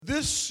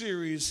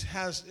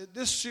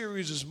this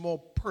series is more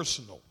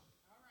personal.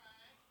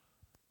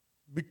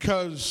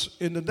 Because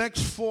in the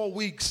next 4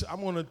 weeks,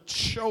 I'm going to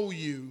show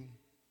you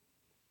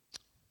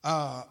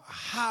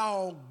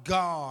how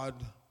God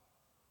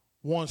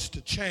wants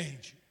to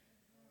change you.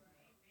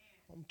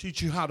 I'm going to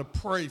teach you how to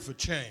pray for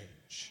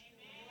change.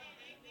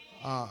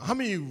 How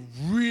many of you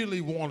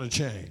really want to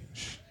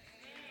change?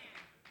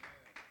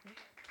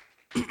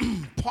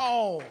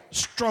 Paul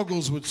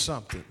struggles with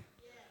something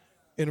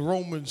in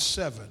Romans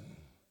 7.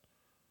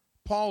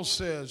 Paul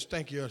says,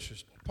 thank you,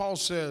 ushers. Paul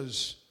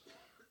says,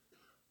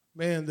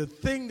 man, the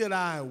thing that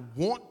I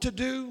want to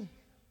do,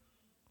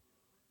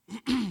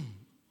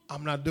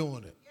 I'm not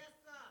doing it.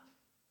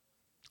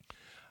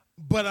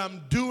 But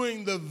I'm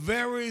doing the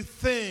very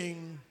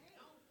thing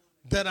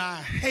that I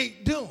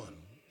hate doing.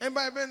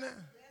 Anybody been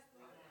there?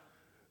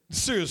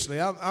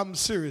 Seriously, I'm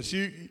serious.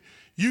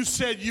 You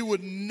said you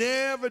would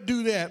never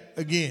do that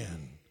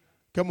again.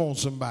 Come on,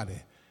 somebody.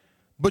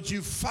 But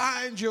you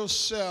find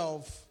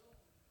yourself,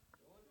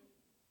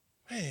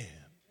 man,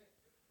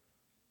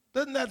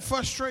 doesn't that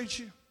frustrate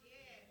you?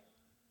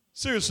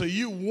 Seriously,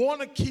 you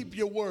want to keep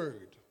your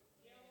word.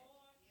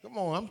 Come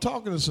on, I'm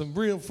talking to some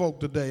real folk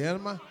today,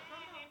 am I?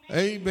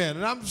 Amen.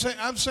 And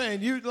I'm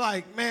saying you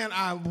like, man,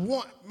 I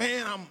want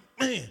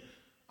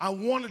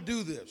to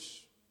do this.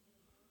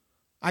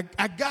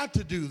 I got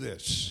to do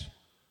this.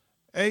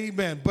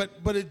 Amen.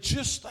 But it's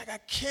just like I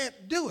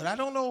can't do it. I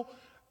don't know.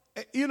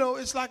 You know,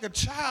 it's like a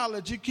child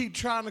that you keep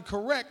trying to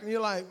correct, and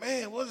you're like,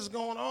 man, what is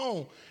going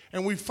on?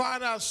 And we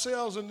find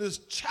ourselves in this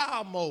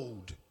child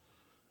mode.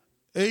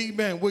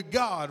 Amen. With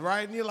God,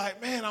 right? And you're like,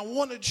 man, I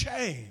want to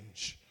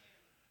change.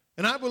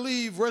 And I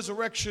believe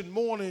Resurrection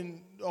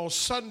Morning or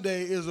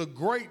Sunday is a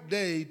great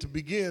day to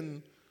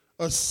begin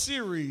a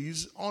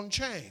series on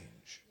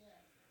change.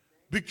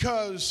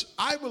 Because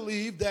I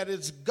believe that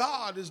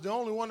God is the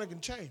only one that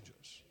can change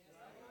us.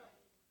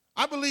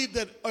 I believe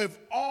that if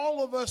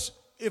all of us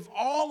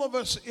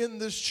in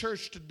this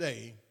church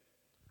today,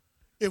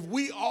 if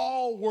we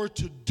all were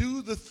to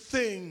do the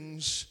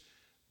things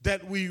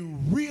that we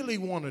really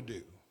want to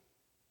do,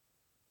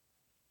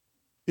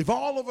 if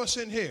all of us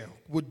in here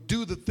would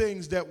do the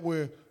things that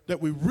we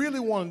really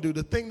want to do,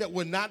 the thing that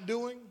we're not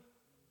doing,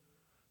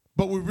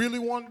 but we really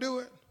want to do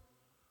it,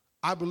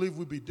 I believe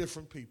we'd be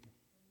different people.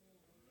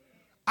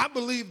 I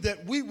believe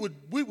that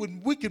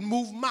we can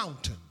move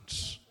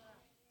mountains.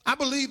 I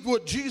believe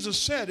what Jesus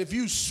said, if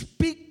you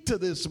speak to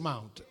this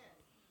mountain.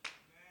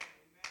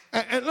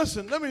 And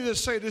listen, let me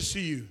just say this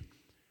to you.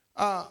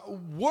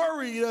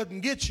 Worry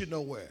doesn't get you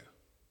nowhere.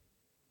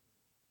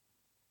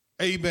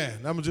 Amen.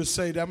 I'm going to just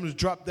say that. I'm going to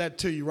drop that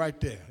to you right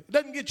there. It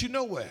doesn't get you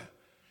nowhere.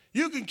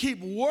 You can keep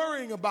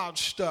worrying about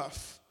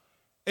stuff.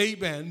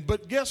 Amen.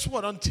 But guess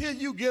what? Until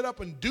you get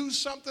up and do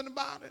something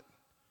about it,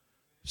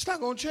 it's not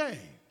going to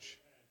change.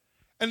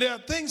 And there are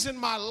things in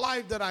my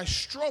life that I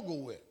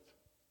struggle with.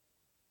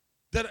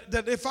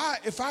 That if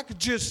I could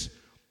just,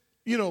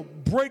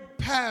 break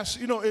past,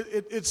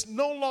 it's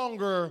no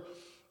longer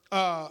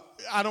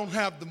I don't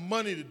have the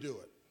money to do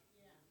it.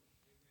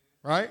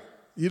 Right?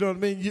 You know what I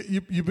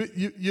mean?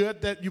 You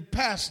at that, you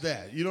past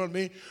that. You know what I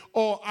mean?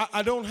 Or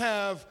I don't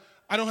have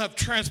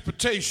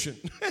transportation.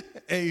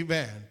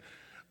 Amen.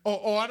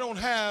 Or I don't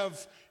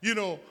have,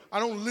 I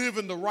don't live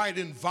in the right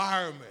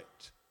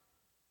environment.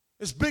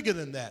 It's bigger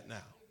than that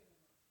now.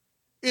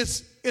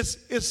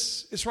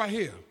 It's right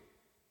here.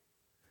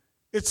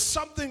 It's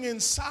something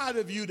inside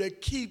of you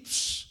that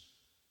keeps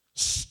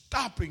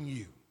stopping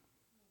you.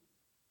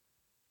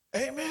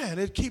 Amen.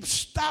 It keeps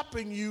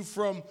stopping you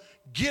from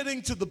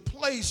getting to the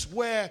place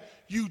where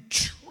you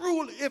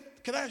truly,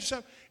 can I ask you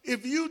something?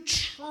 If you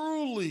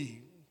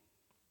truly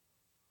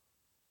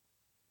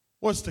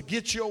was to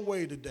get your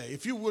way today,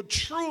 if you would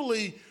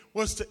truly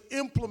was to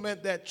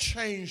implement that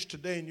change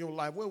today in your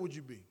life, where would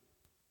you be?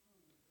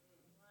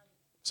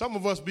 Some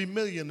of us be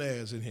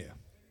millionaires in here.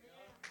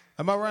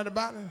 Am I right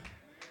about it?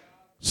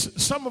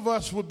 Some of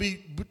us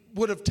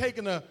would have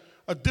taken a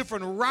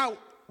different route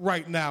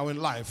right now in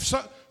life.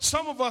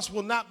 Some of us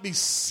will not be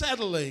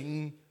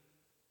settling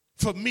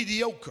for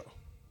mediocre.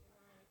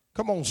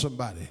 Come on,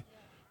 somebody.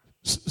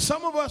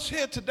 Some of us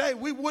here today,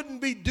 we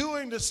wouldn't be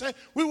doing the same.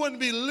 We wouldn't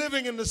be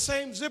living in the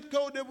same zip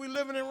code that we're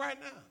living in right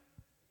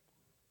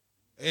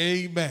now.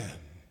 Amen.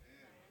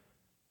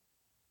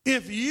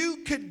 If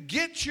you could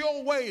get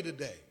your way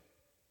today,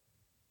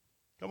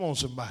 come on,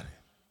 somebody,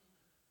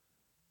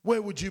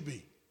 where would you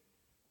be?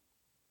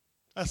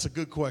 That's a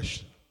good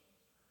question.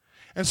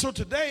 And so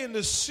today in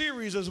this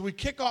series, as we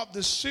kick off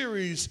this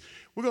series,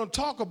 we're going to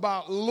talk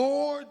about,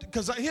 Lord,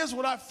 because here's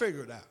what I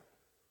figured out.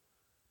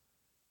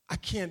 I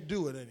can't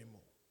do it anymore.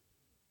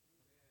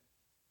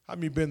 How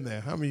many been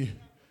there? How many?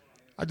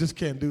 I just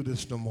can't do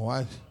this no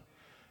more.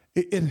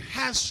 It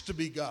has to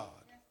be God.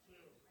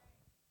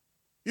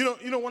 You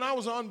know, when I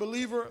was an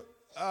unbeliever,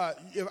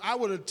 if I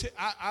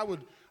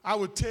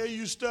would tell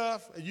you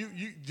stuff,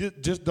 you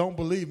just don't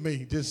believe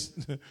me.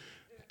 Just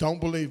don't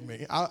believe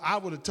me. I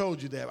would have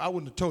told you that. I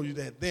wouldn't have told you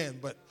that then.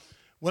 But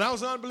when I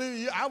was an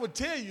unbeliever, I would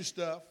tell you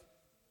stuff.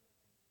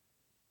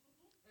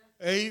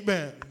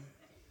 Amen.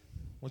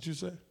 What you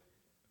say?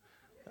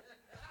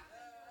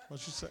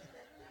 What you say?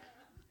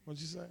 What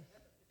you say?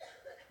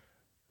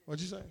 What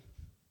you say?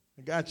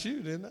 I got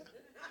you, didn't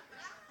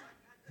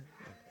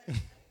I?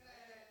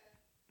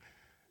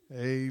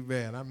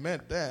 Amen. I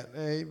meant that.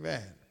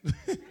 Amen.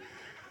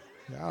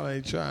 Y'all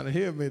ain't trying to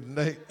hear me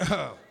today.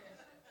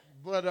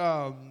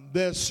 But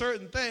there's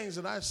certain things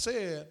that I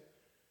said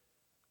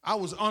I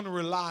was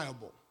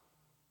unreliable.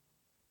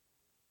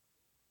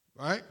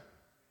 Right?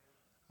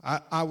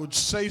 I would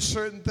say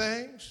certain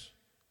things.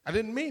 I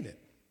didn't mean it.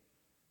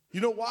 You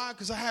know why?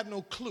 Because I had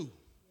no clue.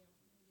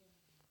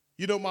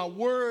 You know, my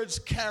words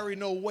carry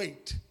no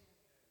weight.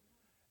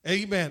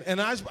 Amen.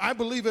 And I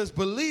believe as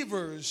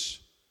believers,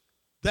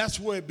 that's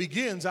where it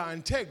begins, our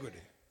integrity.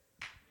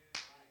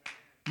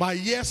 My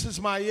yes is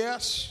my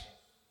yes.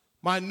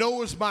 My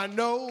no is my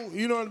no.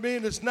 You know what I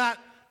mean? It's not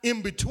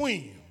in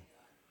between.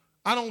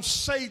 I don't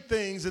say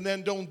things and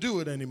then don't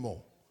do it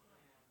anymore.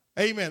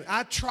 Amen.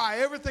 I try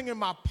everything in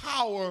my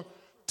power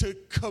to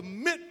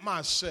commit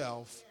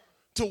myself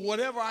to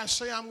whatever I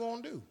say I'm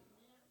going to do.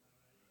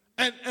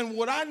 And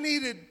what I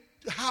needed,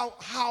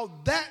 how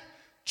that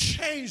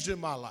changed in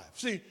my life.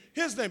 See,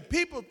 here's the thing.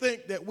 People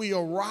think that we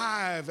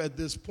arrive at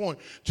this point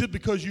just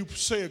because you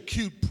say a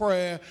cute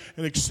prayer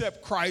and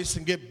accept Christ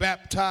and get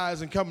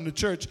baptized and come to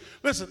church.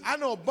 Listen, I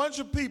know a bunch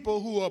of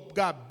people who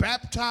got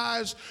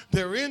baptized.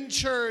 They're in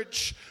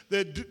church.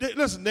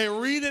 They're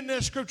reading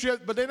their scripture,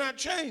 but they're not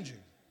changing.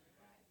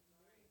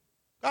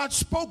 God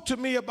spoke to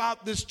me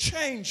about this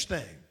change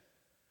thing.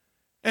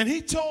 And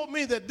he told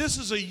me that this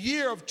is a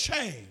year of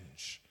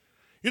change.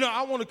 You know,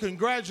 I want to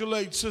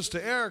congratulate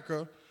Sister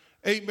Erica,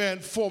 amen,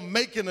 for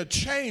making a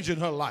change in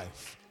her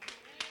life.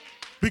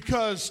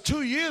 Because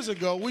 2 years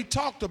ago, we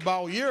talked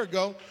about her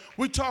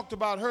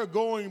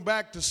going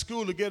back to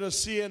school to get a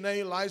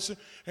CNA license.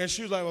 And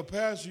she was like, well,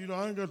 Pastor, you know,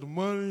 I ain't got the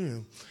money.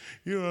 And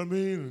you know what I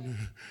mean? And,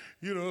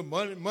 you know,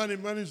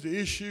 money's the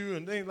issue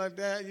and things like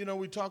that. You know,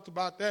 we talked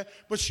about that.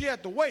 But she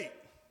had to wait.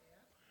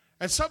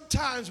 And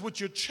sometimes with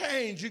your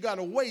change, you got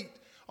to wait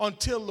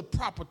until the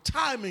proper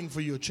timing for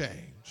your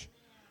change.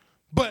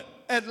 But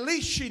at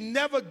least she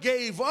never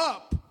gave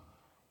up,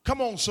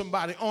 come on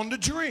somebody, on the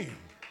dream.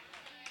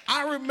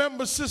 I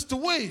remember Sister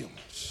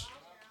Williams.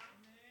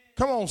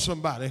 Come on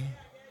somebody.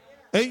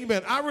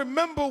 Amen. I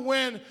remember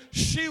when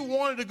she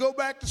wanted to go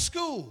back to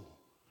school.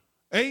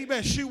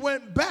 Amen. She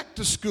went back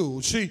to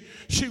school. She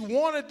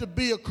wanted to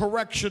be a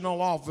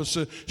correctional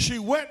officer. She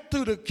went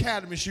through the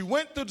academy. She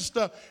went through the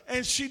stuff,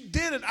 and she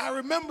did it. I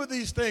remember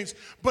these things,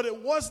 but it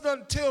wasn't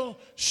until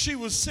she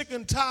was sick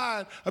and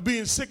tired of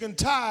being sick and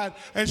tired,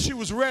 and she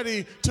was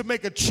ready to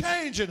make a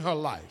change in her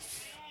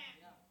life,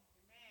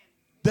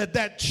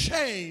 that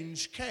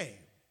change came.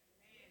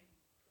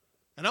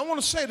 And I want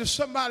to say to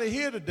somebody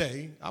here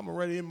today, I'm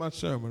already in my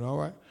sermon, all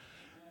right?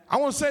 I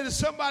want to say to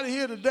somebody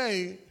here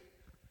today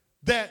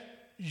that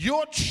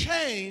your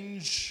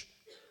change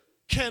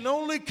can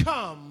only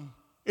come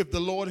if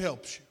the Lord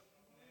helps you.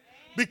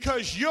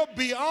 Because you're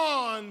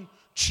beyond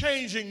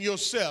changing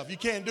yourself. You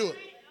can't do it.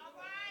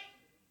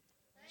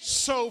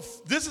 So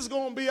this is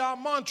going to be our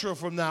mantra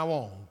from now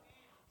on.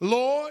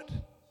 Lord,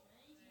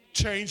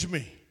 change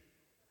me.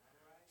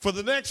 For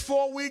the next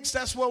 4 weeks,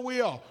 that's where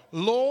we are.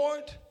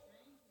 Lord,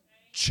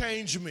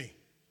 change me.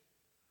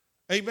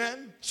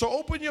 Amen. So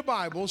open your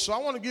Bible. So I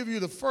want to give you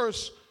the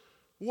first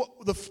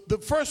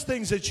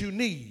things that you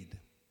need.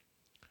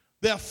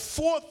 There are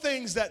 4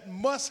 things that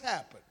must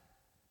happen.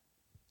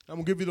 I'm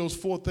going to give you those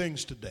 4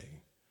 things today.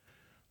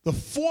 The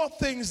 4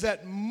 things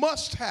that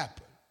must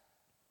happen,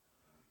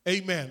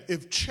 amen,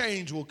 if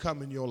change will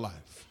come in your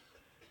life.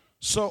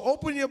 So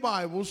open your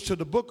Bibles to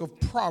the book of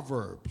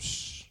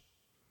Proverbs.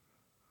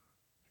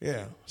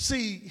 Yeah.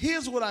 See,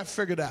 here's what I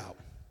figured out.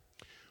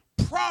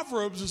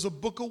 Proverbs is a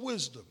book of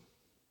wisdom.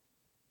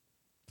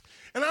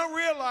 And I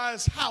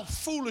realized how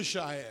foolish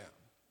I am.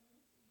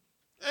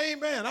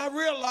 Amen. I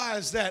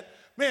realized that,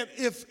 man,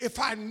 if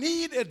I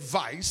need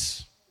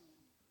advice,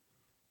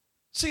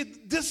 see,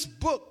 this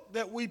book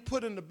that we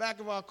put in the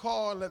back of our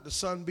car, let the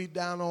sun beat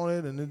down on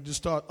it, and then just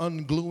start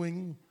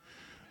ungluing,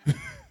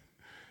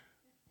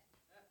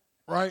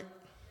 right?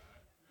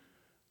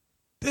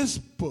 This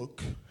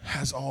book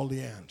has all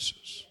the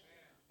answers.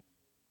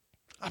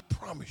 I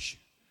promise you.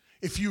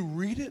 If you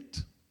read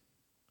it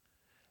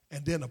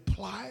and then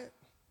apply it,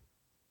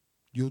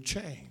 you'll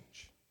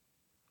change.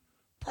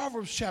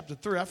 Proverbs chapter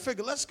 3, I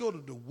figured let's go to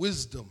the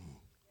wisdom.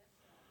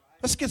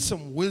 Let's get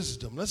some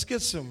wisdom. Let's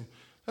get some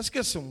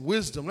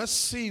wisdom. Let's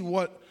see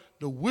what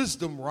the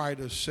wisdom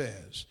writer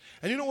says.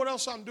 And you know what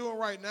else I'm doing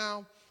right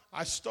now?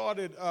 I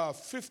started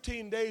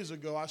 15 days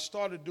ago, I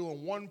started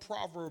doing 1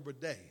 proverb a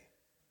day.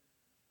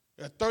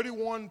 There are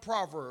 31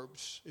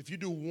 proverbs. If you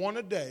do 1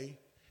 a day,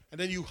 and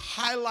then you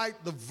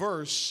highlight the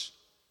verse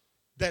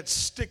that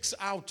sticks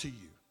out to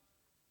you.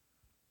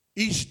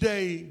 Each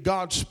day,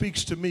 God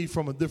speaks to me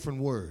from a different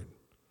word,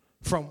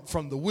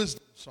 from the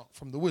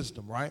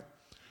wisdom, right?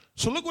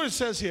 So look what it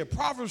says here,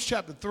 Proverbs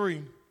chapter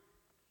 3.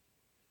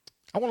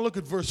 I want to look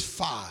at verse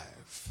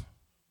 5.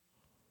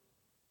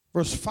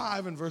 verse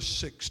 5 and verse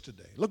 6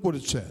 today. Look what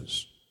it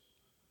says.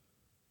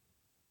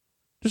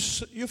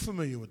 You're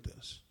familiar with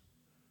this.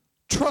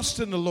 Trust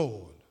in the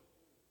Lord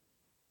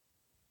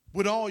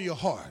with all your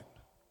heart.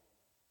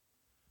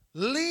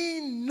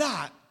 Lean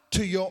not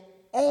to your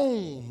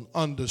own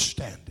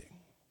understanding.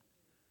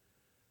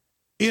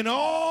 In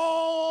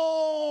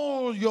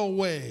all your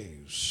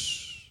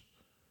ways,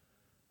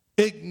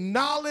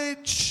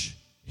 acknowledge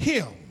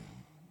him,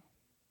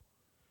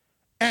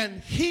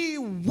 and he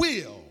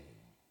will.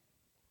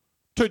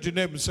 Turn to your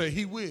neighbor and say,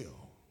 he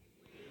will.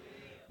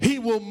 He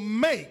will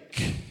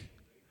make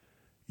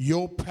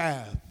your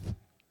path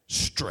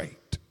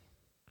straight.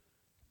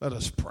 Let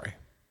us pray.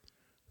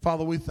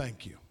 Father, we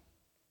thank you.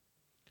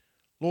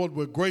 Lord,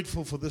 we're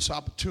grateful for this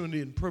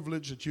opportunity and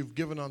privilege that you've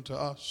given unto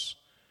us.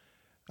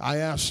 I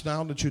ask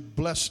now that you'd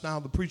bless now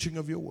the preaching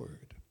of your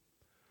word.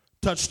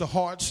 Touch the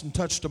hearts and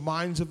touch the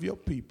minds of your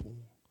people.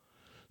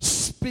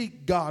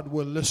 Speak, God,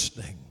 we're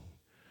listening.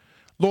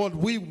 Lord,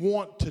 we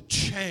want to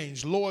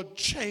change. Lord,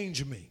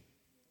 change me.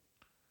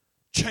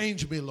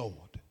 Change me, Lord.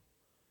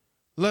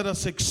 Let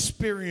us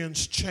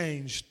experience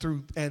change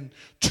through and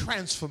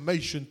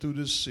transformation through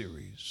this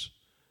series.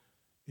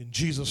 In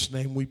Jesus'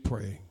 name we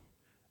pray.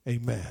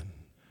 Amen.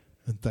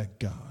 And thank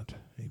God.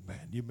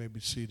 Amen. You may be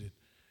seated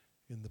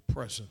in the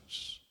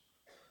presence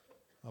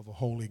of a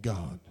holy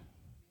God.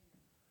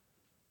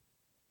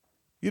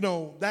 You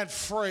know, that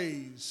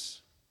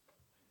phrase,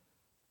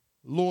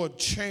 Lord,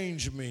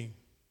 change me,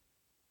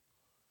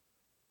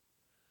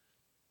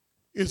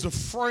 is a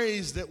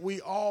phrase that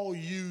we all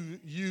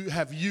you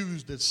have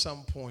used at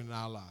some point in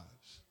our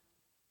lives.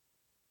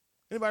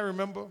 Anybody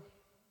remember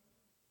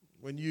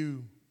when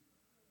you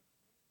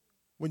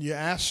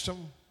asked him,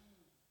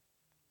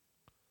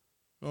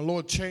 oh,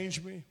 Lord,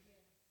 change me?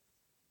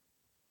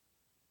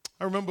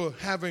 I remember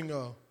having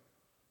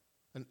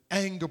an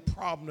anger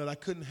problem that I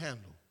couldn't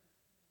handle.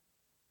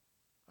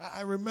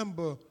 I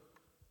remember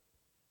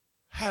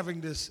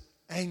having this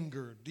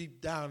anger deep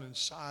down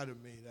inside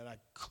of me that I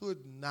could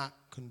not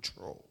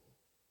control.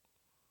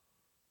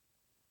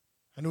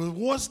 And it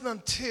wasn't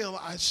until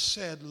I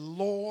said,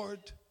 Lord,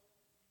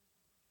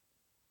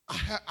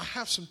 I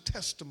have some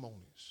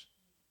testimonies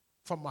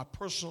from my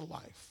personal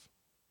life.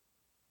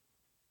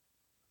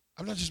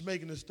 I'm not just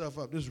making this stuff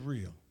up. This is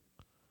real.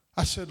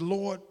 I said,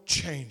 Lord,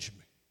 change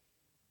me.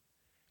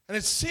 And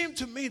it seemed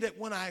to me that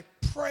when I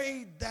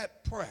prayed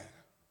that prayer,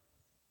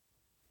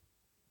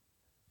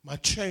 my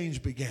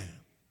change began.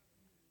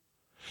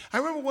 I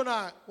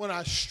remember when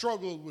I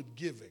struggled with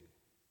giving.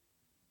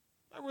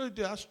 I really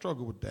did. I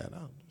struggled with that.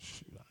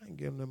 I ain't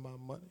giving them my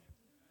money.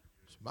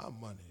 It's my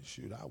money.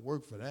 Shoot, I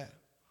work for that.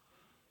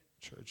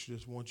 Church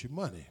just wants your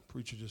money.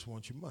 Preacher just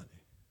wants your money.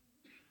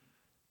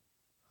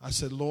 I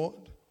said,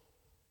 Lord,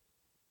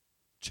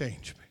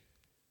 change me.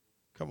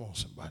 Come on,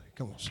 somebody.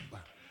 Come on,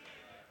 somebody.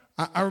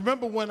 I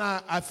remember when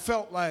I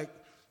felt like,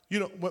 you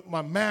know, with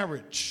my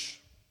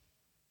marriage,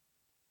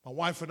 my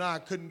wife and I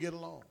couldn't get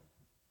along.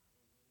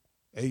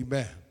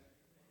 Amen.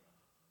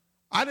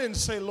 I didn't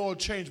say, Lord,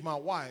 change my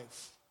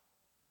wife.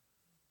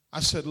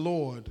 I said,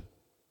 Lord,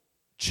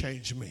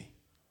 change me.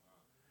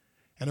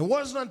 And it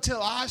wasn't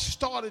until I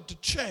started to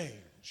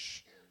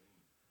change,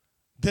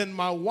 then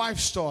my wife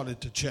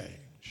started to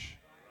change.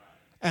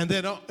 And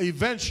then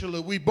eventually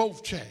we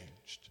both changed.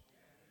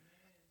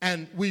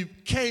 And we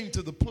came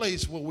to the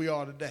place where we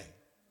are today.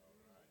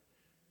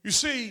 You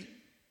see,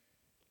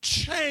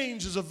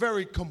 change is a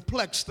very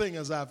complex thing,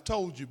 as I've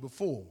told you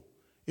before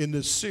in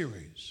this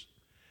series.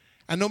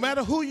 And no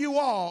matter who you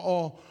are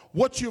or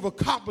what you've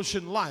accomplished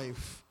in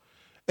life,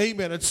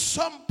 amen, at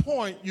some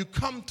point you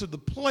come to the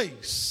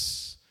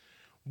place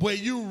where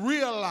you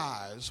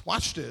realize,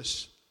 watch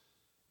this,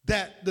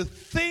 that the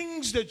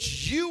things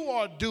that you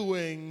are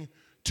doing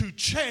to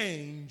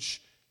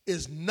change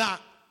is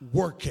not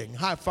working.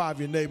 High five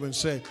your neighbor and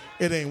say,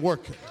 it ain't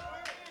working.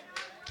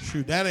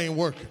 Shoot, that ain't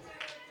working.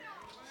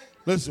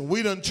 Listen,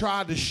 we done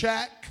tried to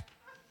shack.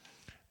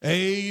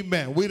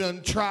 Amen. We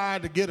done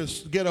tried to get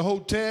a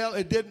hotel.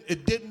 It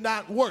did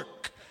not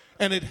work.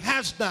 And it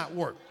has not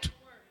worked.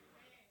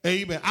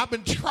 Amen. I've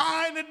been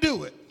trying to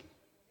do it.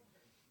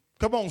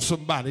 Come on,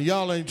 somebody.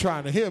 Y'all ain't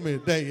trying to hear me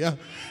today.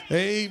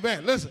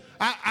 Amen. Listen,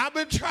 I've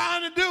been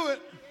trying to do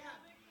it.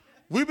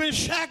 We've been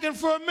shacking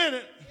for a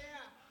minute.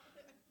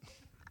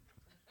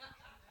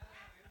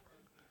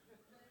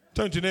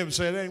 Turn to your neighbor and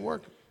say, it ain't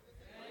working.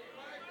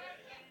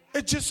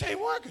 It just ain't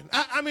working.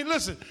 I mean,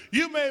 listen,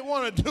 you may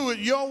want to do it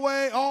your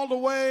way, all the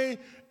way,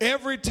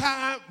 every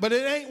time, but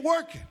it ain't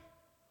working.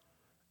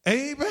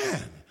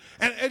 Amen.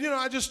 And you know,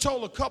 I just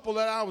told a couple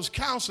that I was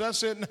counseling, I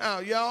said, now,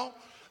 y'all,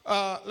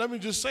 let me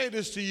just say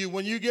this to you.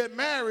 When you get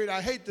married,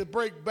 I hate to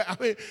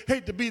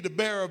be the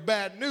bearer of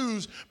bad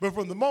news, but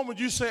from the moment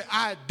you say,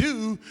 I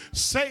do,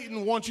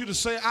 Satan wants you to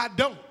say, I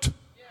don't.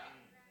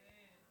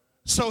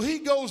 So he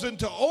goes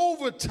into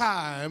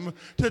overtime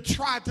to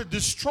try to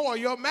destroy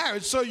your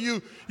marriage. So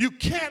you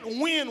can't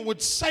win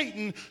with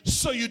Satan,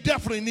 so you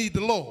definitely need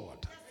the Lord.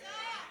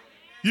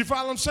 You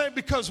follow what I'm saying?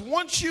 Because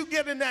once you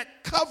get in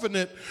that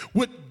covenant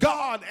with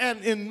God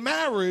and in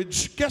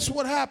marriage, guess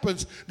what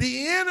happens?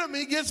 The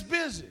enemy gets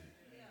busy.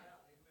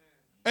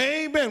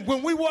 Amen.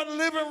 When we wasn't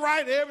living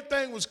right,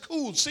 everything was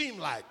cool. Seemed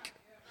like.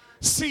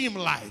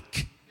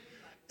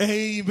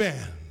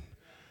 Amen.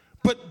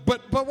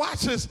 But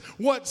watch this.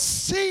 What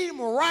seemed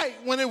right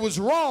when it was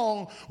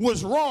wrong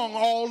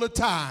all the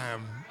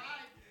time.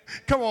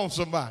 Come on,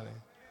 somebody.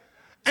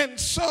 And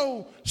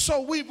so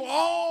we've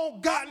all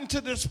gotten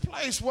to this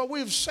place where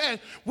we've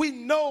said we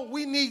know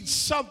we need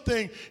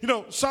something.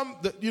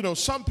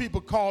 Some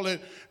people call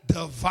it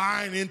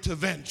divine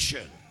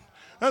intervention.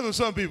 That's what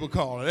some people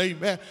call it.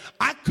 Amen.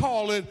 I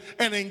call it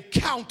an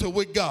encounter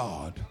with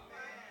God.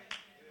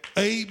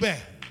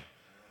 Amen.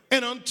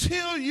 And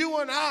until you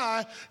and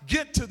I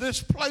get to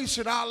this place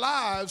in our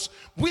lives,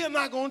 we are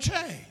not going to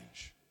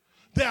change.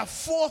 There are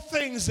 4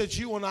 things that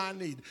you and I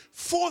need.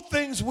 4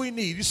 things we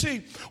need. You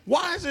see,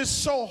 why is it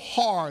so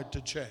hard to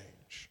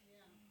change?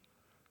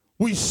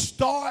 We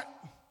start,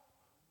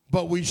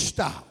 but we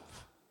stop.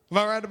 Am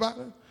I right about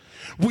it?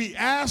 We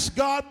ask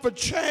God for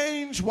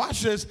change,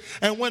 watch this,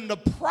 and when the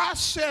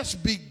process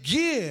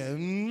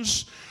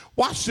begins,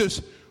 watch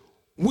this,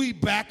 we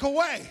back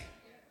away.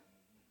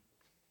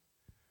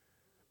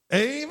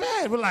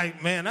 Amen. We're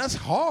like, man, that's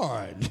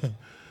hard.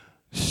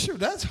 Shoot,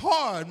 that's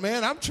hard,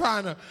 man. I'm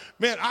trying to,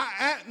 man,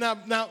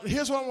 now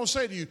here's what I'm going to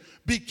say to you.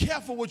 Be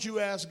careful what you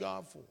ask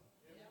God for.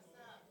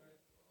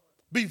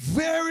 Be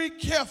very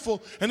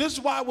careful. And this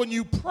is why when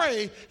you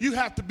pray, you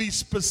have to be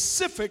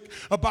specific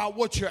about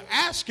what you're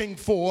asking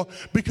for,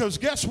 because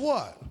guess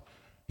what?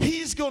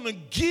 He's going to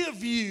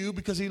give you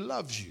because he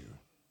loves you.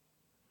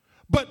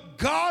 But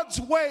God's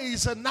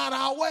ways are not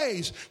our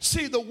ways.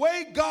 See, the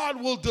way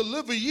God will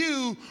deliver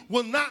you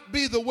will not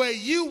be the way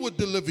you would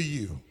deliver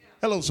you.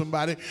 Hello,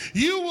 somebody.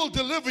 You will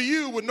deliver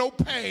you with no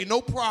pain, no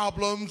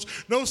problems,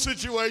 no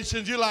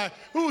situations. You're like,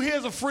 ooh,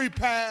 here's a free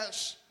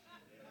pass.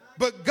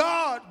 But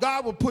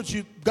God will put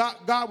you,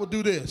 God will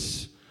do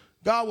this.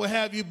 God will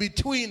have you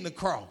between the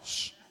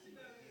cross.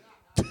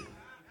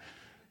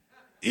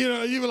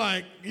 You're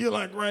like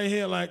right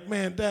here, like,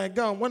 man,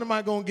 daggone, when am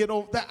I going to get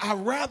over that? I'd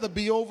rather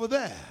be over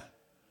there.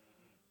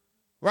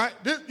 Right?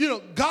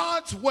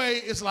 God's way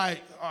is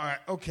like, all right,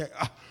 okay,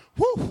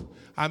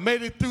 I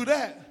made it through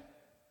that.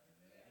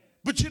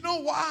 But you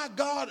know why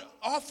God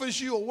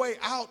offers you a way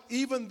out,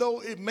 even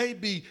though it may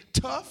be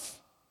tough?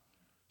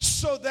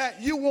 So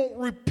that you won't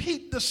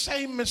repeat the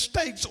same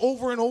mistakes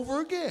over and over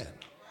again.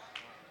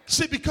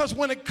 See, because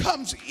when it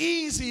comes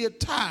easy at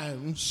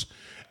times,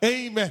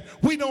 amen,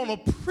 we don't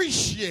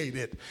appreciate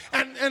it.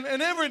 And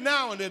every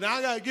now and then,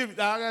 I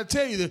gotta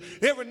tell you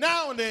that every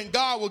now and then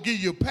God will give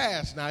you a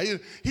pass now.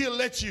 He'll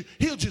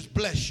just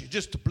bless you,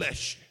 just to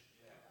bless you.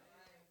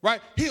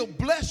 Right? He'll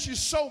bless you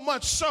so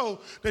much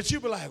so that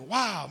you'll be like,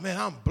 wow, man,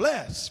 I'm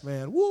blessed,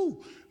 man.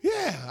 Woo.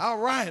 Yeah, all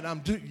right.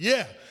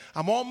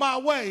 I'm on my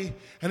way.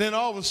 And then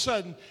all of a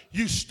sudden,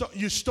 you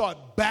start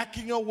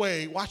backing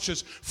away, watch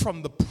this,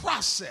 from the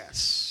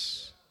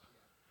process.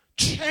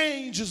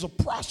 Change is a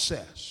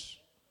process.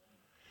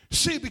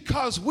 See,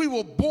 because we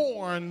were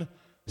born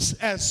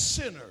as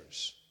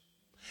sinners.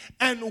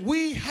 And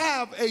we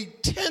have a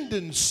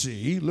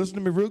tendency, listen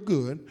to me real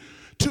good,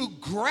 to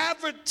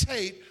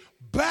gravitate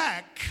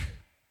back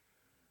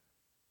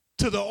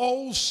to the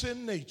old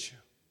sin nature.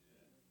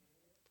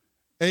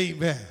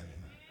 Amen.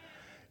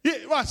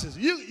 Yeah, watch this.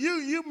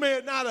 You may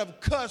not have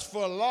cussed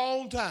for a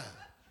long time.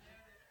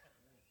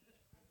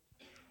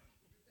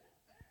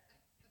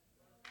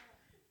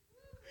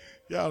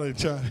 Y'all ain't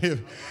trying to hear.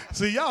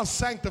 See, y'all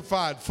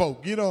sanctified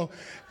folk. You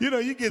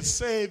get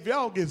saved.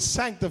 Y'all get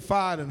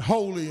sanctified and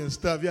holy and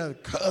stuff. Y'all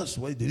cuss.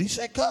 Wait, did he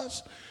say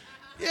cuss?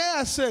 Yeah,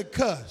 I said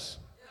cuss.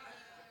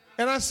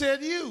 And I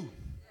said you.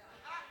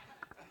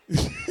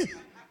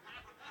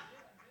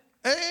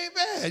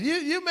 Amen.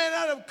 You may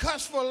not have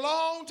cussed for a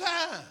long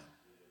time.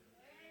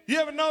 You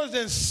ever notice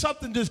that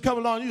something just come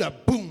along, you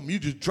like, boom, you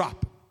just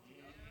drop it.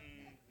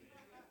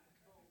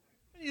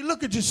 You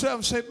look at yourself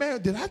and say,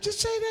 man, did I just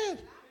say that?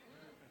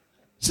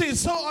 See,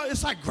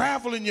 it's like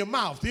gravel in your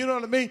mouth. You know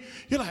what I mean?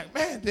 You're like,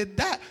 man, did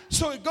that?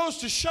 So it goes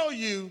to show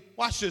you,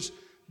 watch this,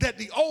 that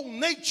the old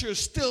nature is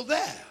still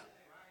there.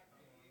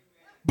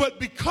 But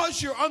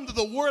because you're under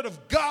the word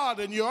of God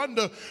and you're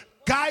under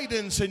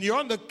guidance and you're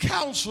under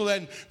counsel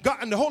and God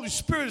and the Holy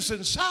Spirit is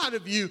inside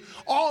of you,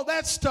 all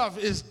that stuff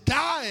is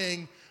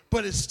dying,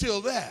 but it's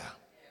still there.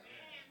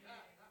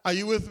 Are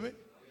you with me?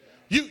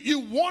 You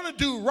want to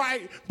do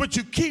right, but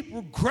you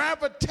keep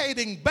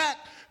gravitating back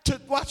to,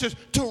 watch this,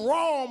 to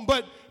wrong,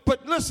 but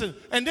listen,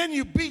 and then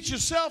you beat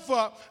yourself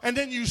up and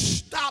then you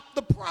stop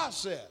the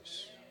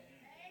process.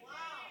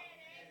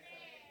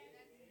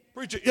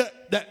 Preacher, yeah,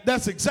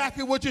 that's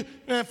exactly what you,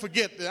 man,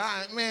 forget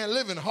that. Man,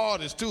 living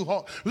hard is too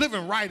hard.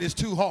 Living right is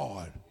too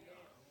hard.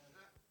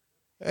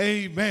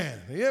 Amen.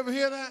 You ever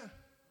hear that?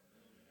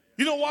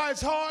 You know why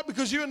it's hard?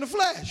 Because you're in the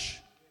flesh.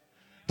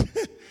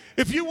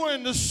 If you were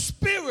in the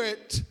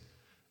spirit,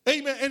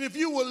 amen, and if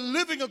you were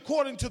living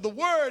according to the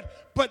word,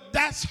 but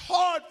that's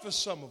hard for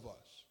some of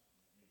us.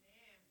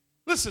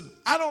 Listen,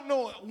 I don't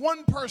know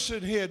one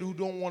person here who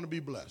don't want to be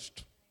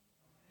blessed.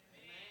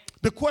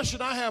 The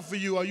question I have for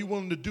you, are you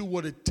willing to do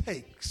what it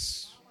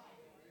takes?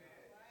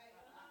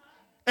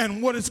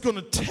 And what it's going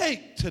to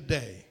take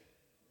today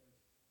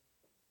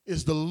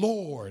is the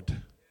Lord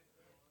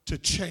to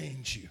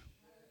change you.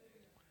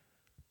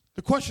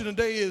 The question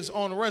today is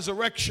on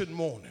resurrection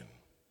morning.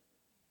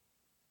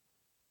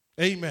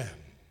 Amen.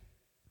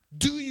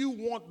 Do you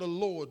want the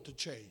Lord to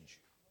change you?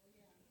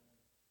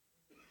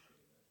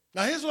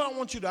 Now, here's what I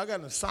want you to do. I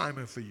got an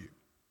assignment for you.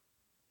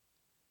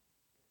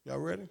 Y'all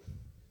ready?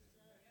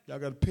 Y'all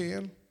got a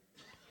pen?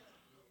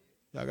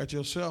 Y'all got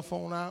your cell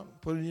phone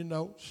out? Put in your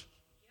notes.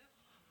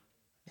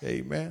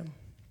 Amen.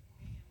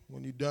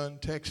 When you're done,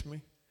 text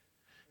me.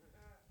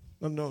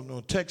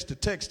 No. Text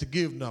the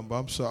give number.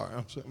 I'm sorry.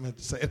 I meant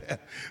to say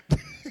that.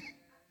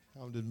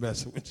 I'm just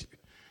messing with you.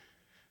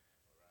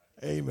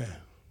 Amen.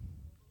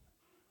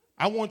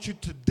 I want you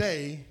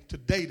today to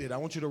date it. I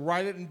want you to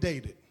write it and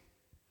date it.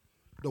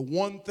 The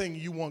one thing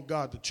you want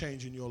God to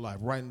change in your life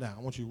right now.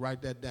 I want you to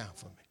write that down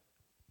for me.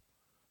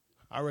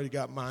 I already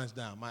got mine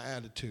down, my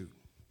attitude.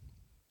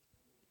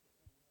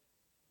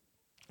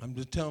 I'm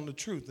just telling the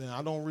truth, and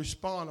I don't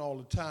respond all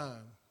the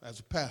time as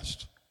a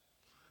pastor.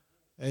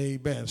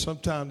 Amen.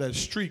 Sometimes that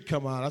street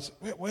come out, I say,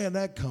 where did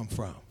that come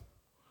from?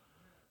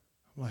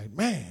 I'm like,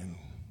 man,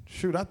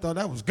 shoot, I thought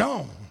that was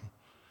gone.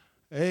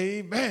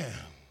 Amen.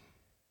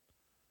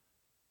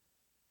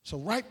 So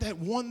write that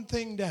one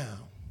thing down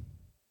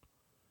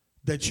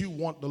that you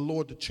want the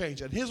Lord to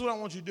change. And here's what I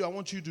want you to do. I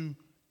want you to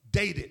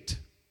date it.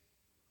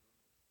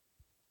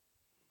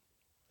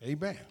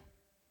 Amen.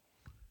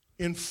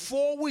 In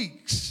 4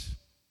 weeks,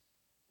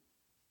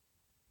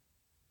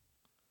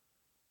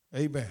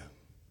 amen,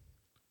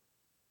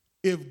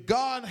 if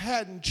God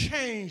hadn't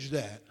changed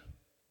that,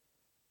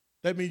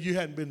 that means you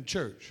hadn't been to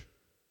church.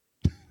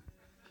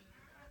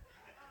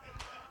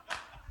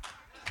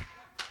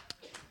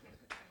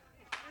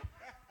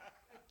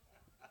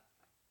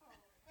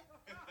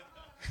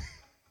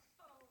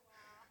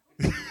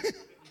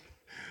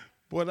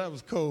 Boy, that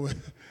was cold.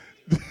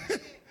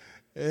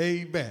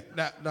 Amen.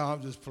 No,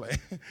 I'm just playing.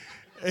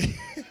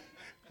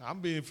 I'm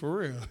being for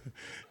real.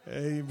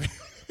 Amen.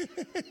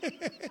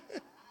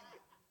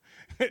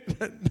 Here's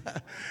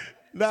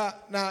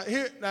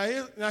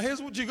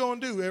what you're going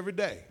to do every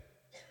day.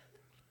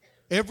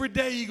 Every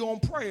day you're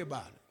going to pray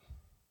about it.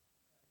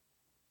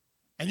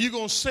 And you're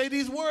going to say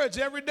these words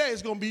every day.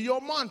 It's going to be your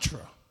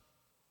mantra.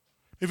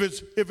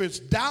 If it's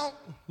doubt,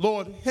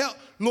 Lord, help,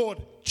 Lord,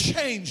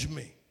 change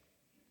me.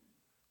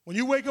 When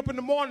you wake up in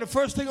the morning, the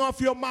first thing off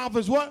your mouth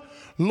is what?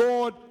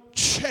 Lord,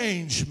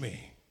 change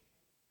me.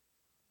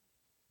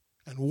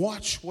 And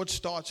watch what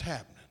starts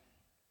happening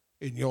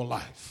in your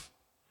life.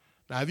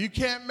 Now, if you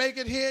can't make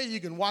it here, you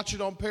can watch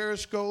it on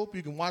Periscope.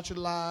 You can watch it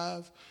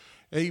live,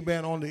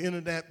 amen, on the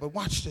internet. But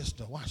watch this,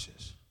 though. Watch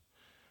this.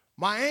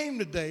 My aim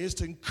today is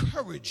to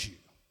encourage you.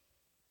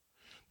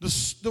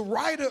 The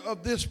writer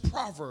of this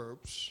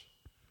Proverbs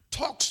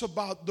talks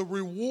about the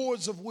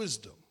rewards of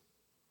wisdom.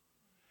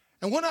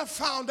 And what I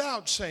found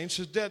out, saints,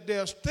 is that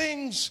there's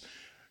things,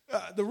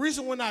 the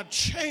reason we're not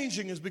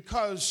changing is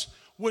because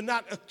we're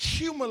not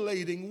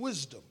accumulating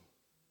wisdom.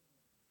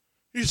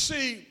 You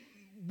see,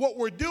 what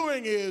we're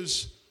doing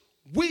is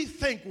we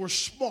think we're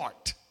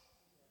smart.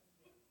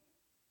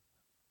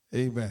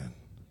 Amen.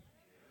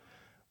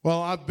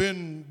 Well, I've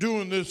been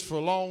doing this for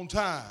a long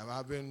time.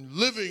 I've been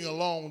living a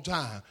long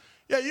time.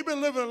 Yeah, you've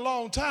been living a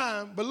long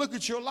time, but look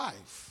at your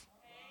life.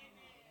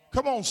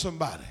 Come on,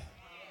 somebody.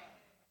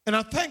 And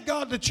I thank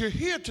God that you're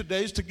here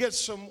today is to get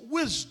some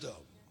wisdom.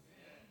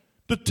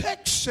 The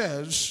text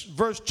says,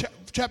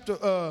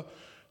 chapter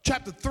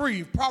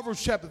 3,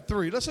 Proverbs chapter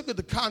 3. Let's look at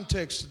the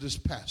context of this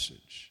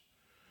passage.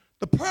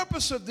 The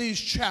purpose of these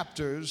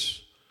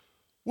chapters,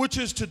 which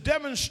is to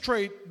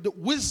demonstrate the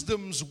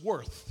wisdom's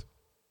worth.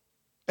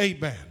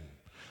 Amen.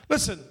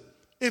 Listen,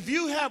 if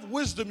you have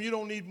wisdom, you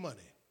don't need money.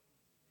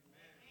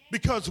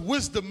 Because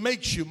wisdom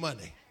makes you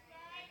money.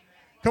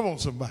 Come on,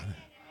 somebody.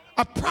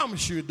 I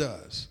promise you it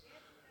does.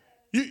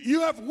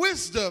 You have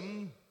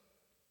wisdom,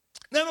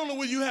 not only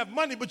will you have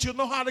money, but you'll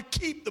know how to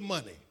keep the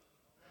money.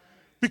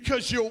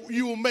 Because you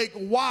will make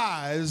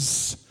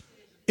wise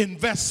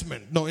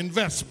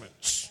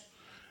investments.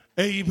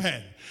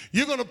 Amen.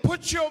 You're going to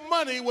put your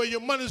money where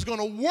your money is going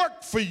to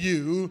work for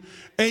you.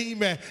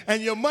 Amen.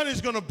 And your money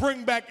is going to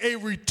bring back a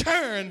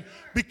return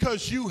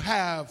because you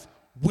have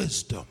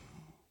wisdom.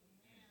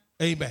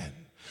 Amen.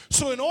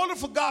 So in order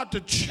for God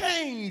to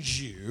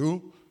change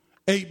you,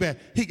 amen,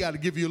 he got to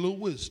give you a little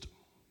wisdom.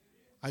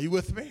 Are you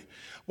with me?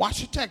 Watch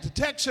the text.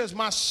 The text says,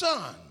 my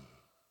son,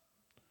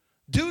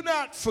 do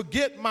not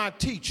forget my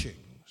teachings,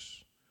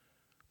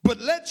 but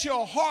let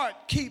your heart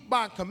keep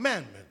my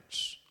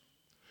commandments.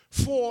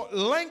 For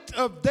length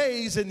of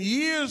days and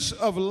years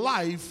of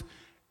life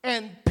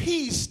and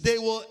peace they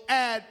will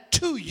add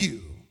to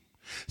you.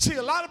 See,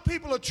 a lot of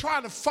people are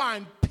trying to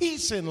find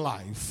peace in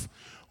life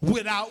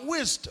without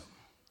wisdom.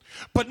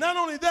 But not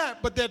only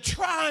that, but they're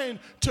trying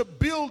to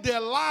build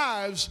their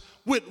lives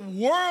with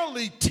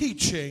worldly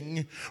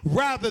teaching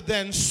rather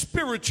than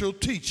spiritual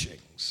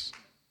teachings.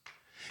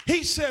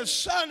 He says,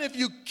 son,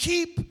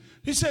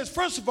 he says,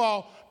 first of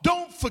all,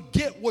 don't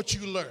forget what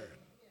you learned.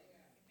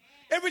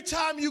 Every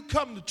time you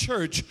come to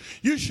church,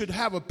 you should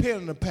have a pen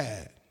and a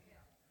pad.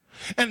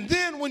 And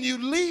then when you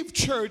leave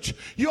church,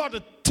 you ought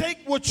to take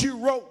what you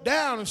wrote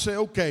down and say,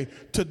 okay,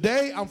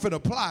 today I'm going to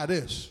apply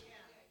this.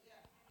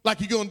 Like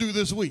you're going to do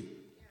this week.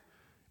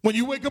 When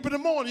you wake up in the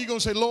morning, you're going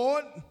to say,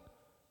 Lord,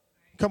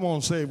 come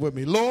on, say it with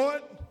me. Lord,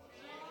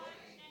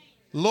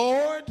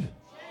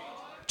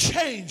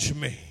 change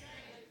me.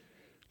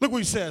 Look what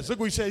he says. Look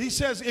what he says. He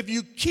says, if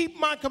you keep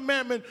my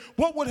commandment,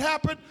 what would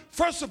happen?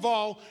 First of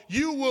all,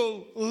 you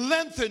will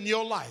lengthen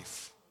your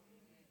life.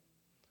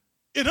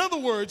 In other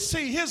words,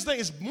 see, his thing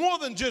is more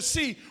than just,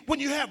 see, when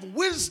you have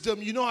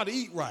wisdom, you know how to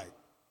eat right.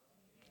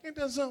 Ain't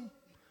that something?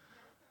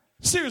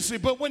 Seriously,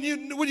 but when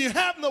you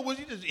have no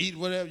wisdom, you just eat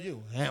whatever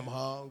you, ham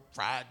hog,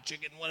 fried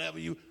chicken, whatever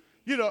you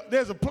know,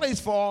 there's a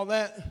place for all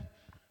that,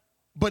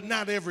 but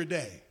not every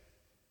day.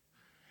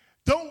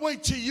 Don't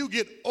wait till you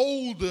get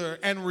older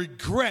and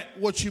regret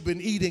what you've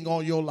been eating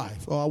all your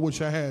life. Oh, I wish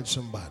I had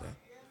somebody.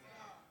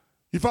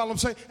 You follow what I'm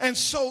saying? And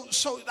so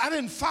I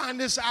didn't find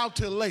this out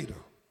till later.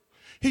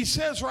 He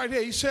says right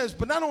here, he says,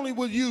 but not only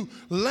will you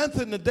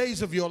lengthen the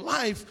days of your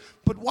life,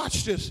 but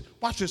watch this,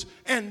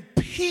 and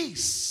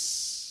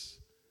peace,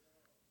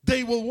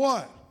 they will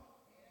what?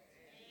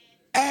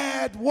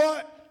 Add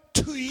what?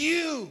 To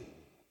you.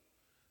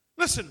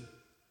 Listen,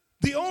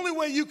 the only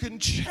way you can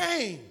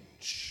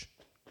change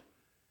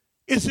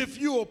is if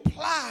you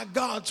apply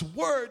God's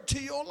word to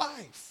your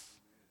life.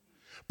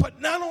 But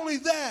not only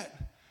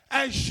that,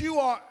 as you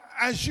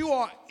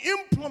are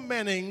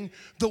implementing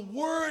the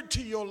word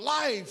to your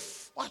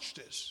life, watch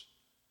this,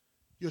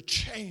 you're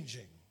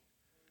changing,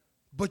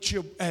 but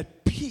you're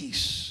at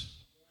peace.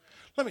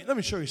 Let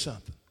me show you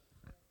something.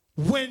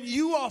 When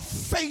you are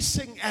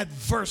facing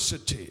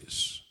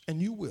adversities,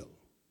 and you will,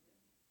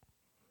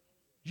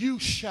 you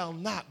shall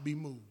not be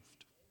moved.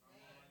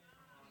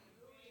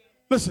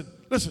 Listen,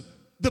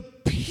 the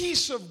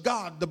peace of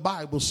God, the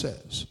Bible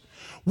says,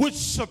 which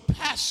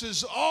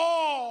surpasses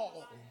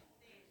all.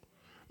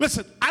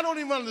 Listen, I don't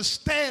even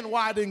understand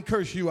why I didn't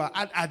curse you out.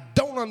 I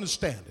don't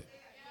understand it.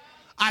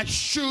 I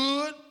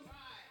should.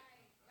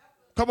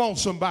 Come on,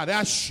 somebody.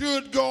 I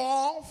should go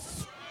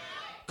off.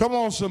 Come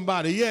on,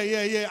 somebody.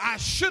 Yeah. I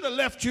should have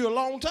left you a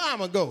long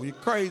time ago. You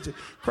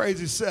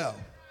crazy self.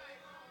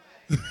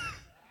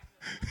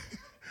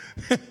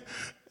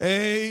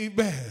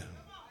 Amen.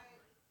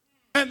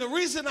 And the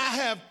reason I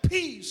have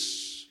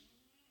peace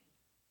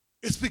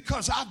is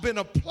because I've been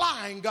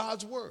applying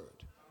God's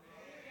word.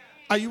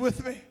 Are you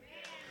with me?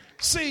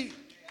 See,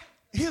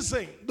 here's the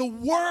thing. The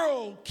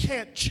world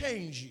can't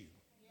change you.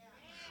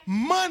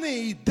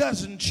 Money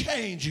doesn't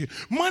change you.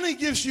 Money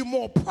gives you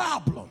more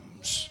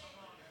problems.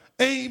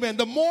 Amen.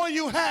 The more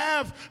you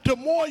have, the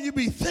more you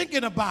be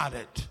thinking about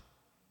it.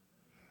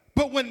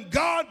 But when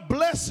God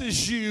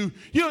blesses you,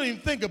 you don't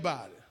even think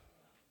about it.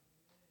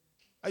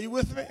 Are you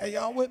with me? Are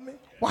y'all with me?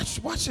 Watch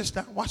this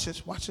now. Watch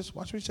this. Watch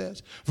what he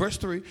says. Verse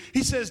 3.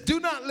 He says, do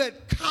not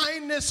let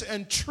kindness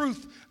and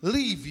truth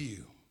leave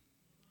you.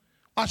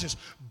 Watch this.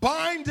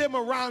 Bind them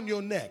around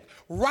your neck.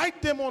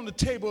 Write them on the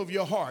table of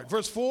your heart.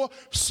 Verse 4.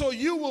 So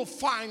you will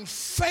find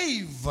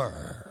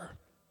favor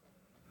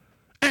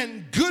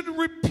and good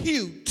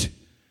repute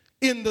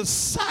in the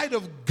sight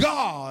of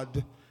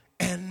God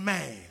and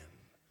man.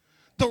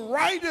 The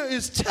writer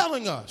is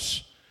telling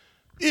us,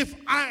 if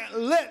I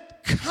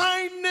let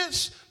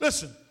kindness,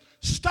 listen,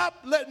 stop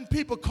letting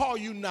people call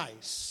you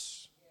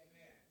nice.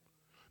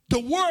 The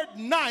word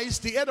nice,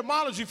 the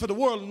etymology for the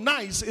word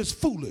nice is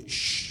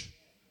foolish.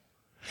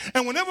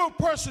 And whenever a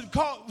person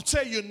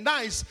say you're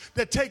nice,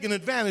 they're taking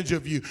advantage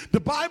of you.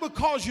 The Bible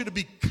calls you to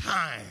be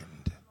kind.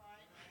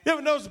 You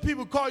ever notice the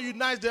people call you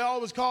nice, they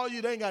always call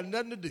you, they ain't got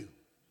nothing to do.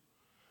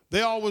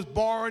 They always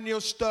borrowing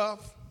your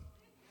stuff.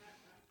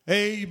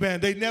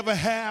 Amen. They never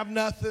have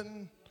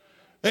nothing.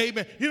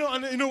 Amen. You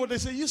know what they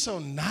say? You're so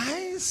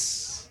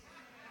nice.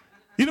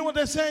 You know what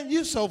they're saying?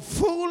 You're so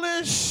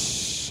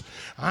foolish.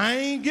 I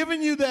ain't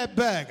giving you that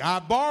back. I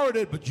borrowed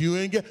it, but you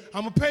ain't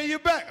I'm going to pay you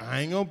back.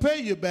 I ain't going to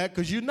pay you back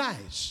because you're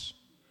nice.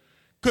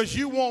 Because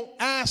you won't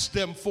ask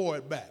them for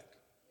it back.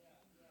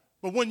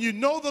 But when you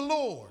know the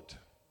Lord,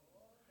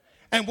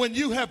 and when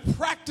you have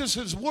practiced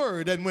his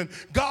word, and when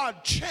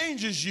God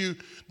changes you,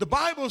 the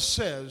Bible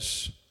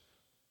says,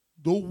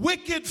 the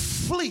wicked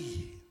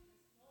flee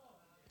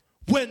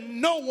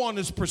when no one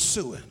is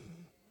pursuing,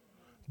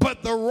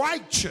 but the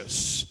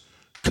righteous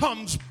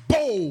comes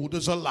bold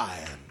as a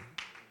lion.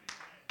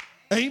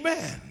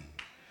 Amen.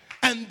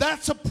 And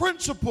that's a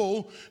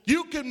principle.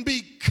 You can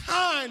be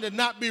kind and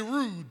not be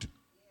rude.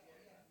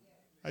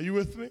 Are you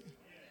with me?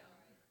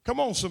 Come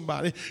on,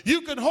 somebody.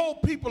 You can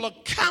hold people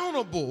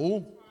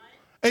accountable,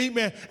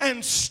 amen,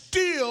 and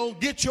still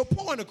get your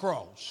point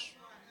across.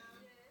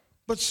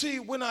 But see,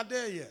 we're not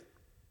there yet.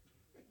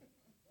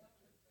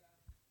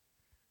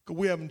 Because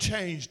we haven't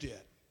changed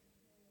yet.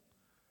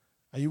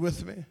 Are you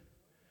with me?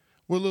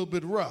 We're a little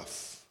bit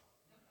rough.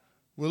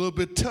 We're a little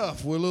bit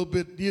tough. We're a little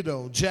bit,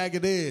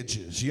 jagged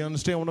edges. You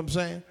understand what I'm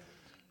saying?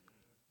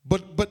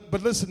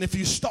 But listen, if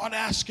you start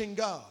asking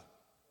God,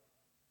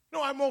 you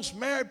know why most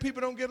married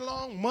people don't get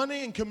along?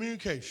 Money and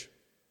communication.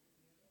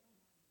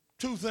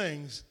 Two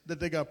things that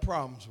they got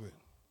problems with.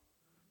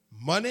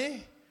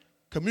 Money,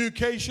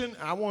 communication.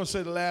 I want to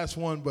say the last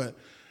one, but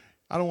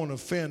I don't want to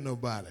offend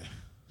nobody.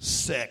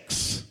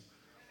 Sex.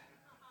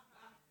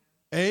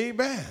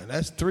 Amen.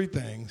 That's three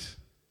things.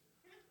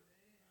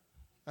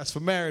 That's for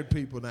married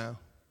people now.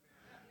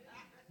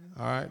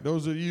 All right.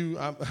 Those of you,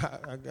 I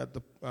got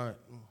the, all right.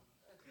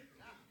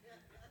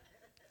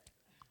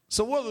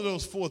 So what are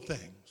those four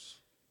things?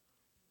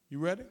 You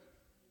ready?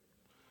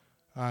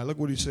 All right, look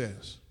what he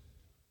says.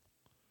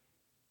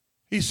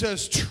 He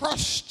says,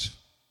 trust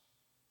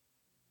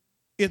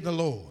in the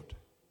Lord.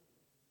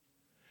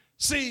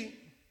 See,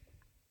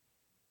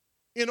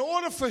 in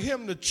order for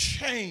him to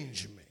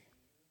change me,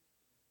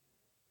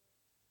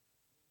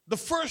 the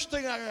first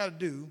thing I got to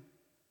do,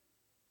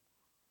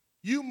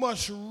 you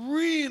must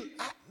really,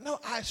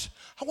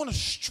 I want to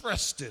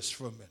stress this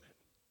for a minute.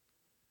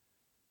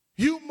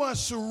 You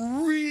must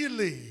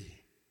really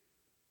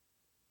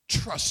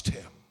trust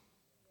him.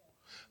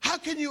 How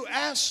can you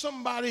ask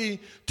somebody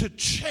to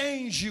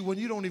change you when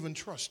you don't even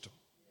trust them?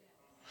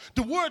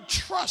 The word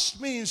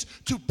trust means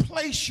to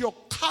place your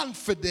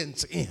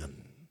confidence in.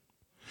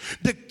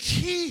 The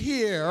key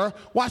here,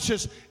 watch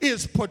this,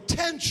 is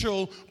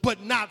potential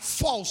but not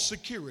false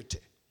security.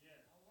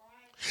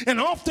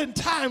 And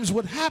oftentimes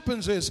what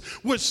happens is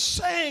we're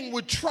saying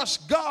we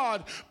trust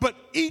God, but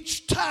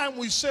each time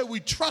we say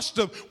we trust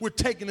him, we're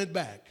taking it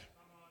back.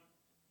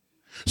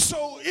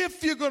 So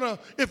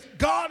if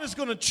God is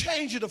gonna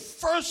change you, the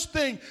first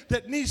thing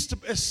that needs to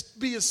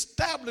be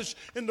established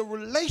in the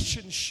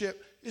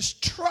relationship is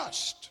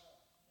trust.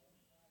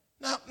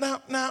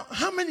 Now,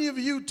 how many of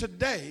you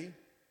today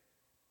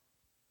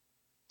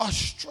are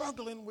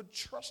struggling with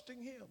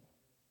trusting him?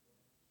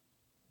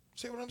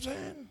 See what I'm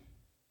saying?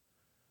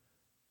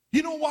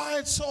 You know why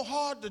it's so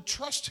hard to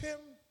trust him?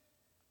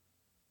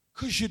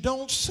 Because you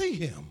don't see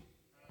him.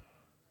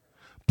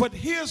 But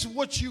here's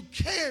what you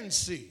can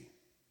see.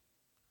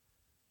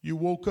 You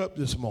woke up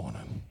this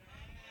morning.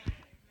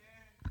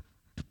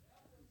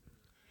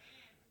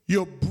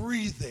 You're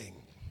breathing.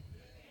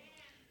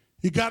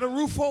 You got a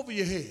roof over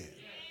your head.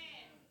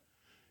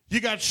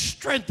 You got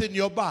strength in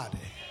your body.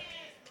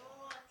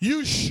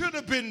 You should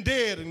have been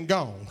dead and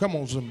gone. Come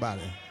on,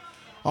 somebody.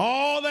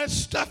 All that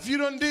stuff you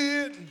done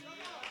did,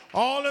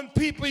 all them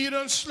people you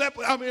done slept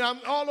with,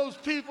 all those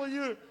people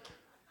you...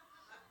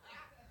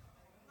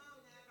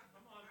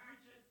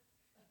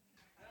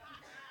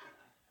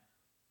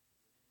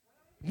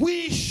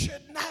 We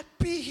should not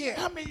be here.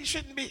 You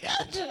shouldn't be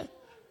here.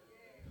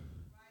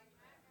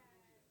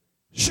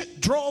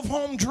 Drove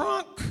home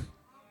drunk,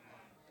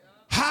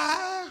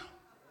 high.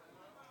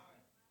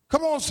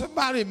 Come on,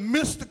 somebody,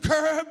 missed the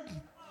curb,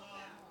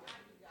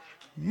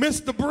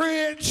 missed the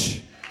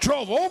bridge,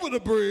 drove over the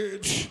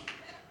bridge.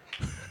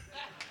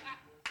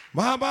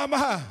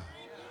 My.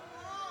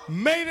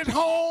 Made it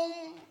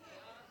home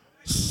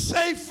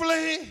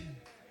safely,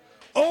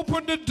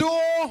 opened the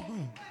door,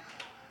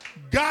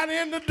 got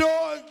in the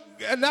door,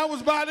 and that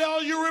was about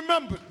all you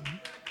remembered.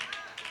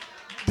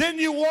 Then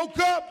you woke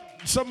up.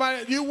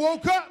 You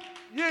woke up,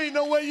 you didn't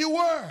know where you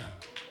were.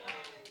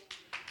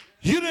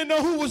 You didn't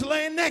know who was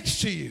laying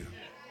next to you.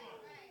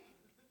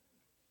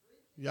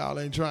 Y'all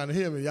ain't trying to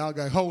hear me. Y'all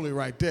got holy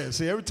right there.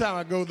 See, every time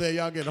I go there,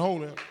 y'all get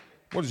holy.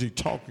 What is he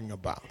talking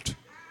about?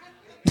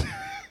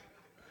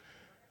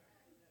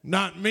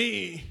 Not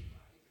me.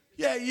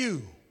 Yeah,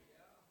 you.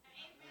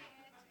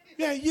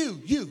 Yeah,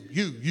 you,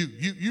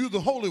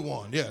 the Holy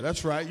One. Yeah,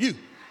 that's right, you.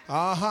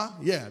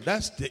 Yeah,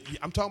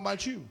 I'm talking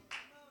about you.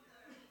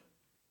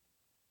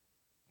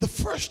 The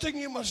first thing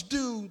you must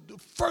do,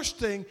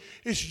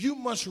 is you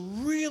must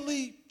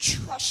really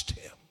trust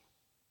him.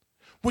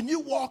 When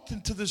you walked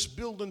into this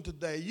building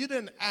today, you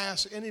didn't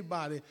ask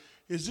anybody,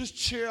 is this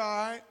chair all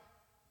right?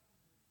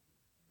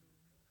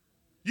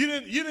 You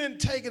didn't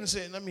take it and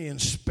say, let me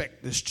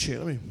inspect this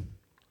chair. You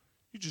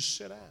just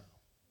sit down.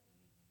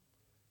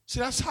 See,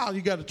 that's how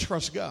you got to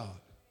trust God.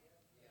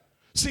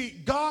 See,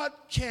 God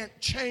can't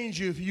change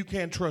you if you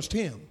can't trust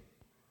him.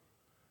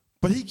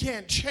 But he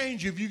can't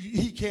change you if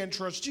he can't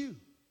trust you.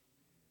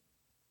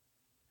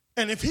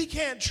 And if he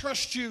can't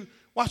trust you,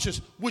 watch this,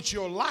 with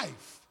your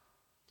life,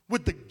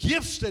 with the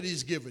gifts that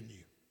he's given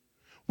you,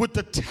 with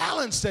the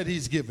talents that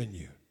he's given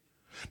you.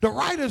 The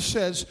writer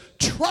says,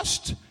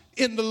 trust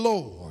in the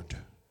Lord.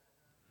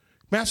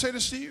 May I say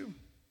this to you?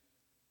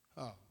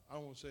 Oh, I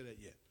don't want to say that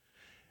yet.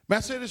 May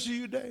I say this to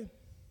you today?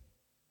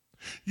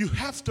 You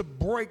have to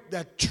break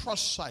that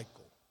trust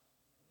cycle.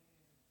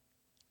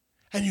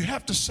 And you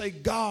have to say,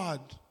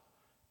 God,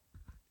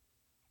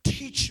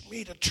 teach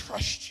me to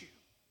trust you.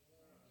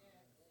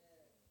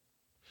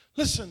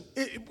 Listen,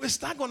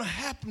 it's not going to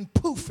happen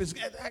poof.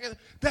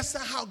 That's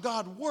not how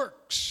God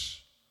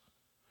works.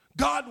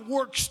 God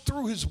works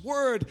through his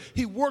word.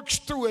 He works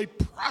through a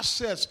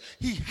process.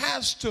 He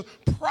has to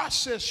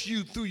process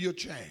you through your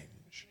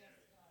change.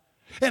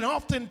 And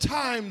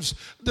oftentimes,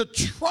 the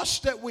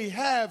trust that we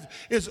have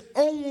is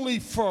only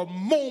for a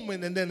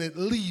moment, and then it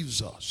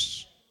leaves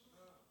us.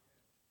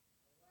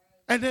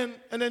 And then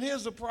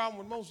here's the problem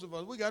with most of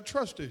us. We got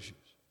trust issues.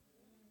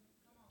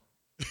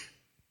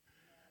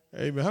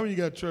 Amen. How many of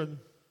you got trust?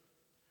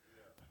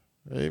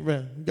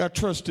 Amen. You got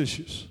trust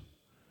issues.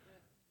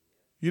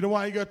 You know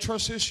why you got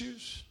trust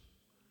issues?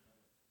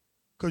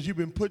 Because you've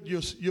been putting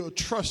your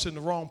trust in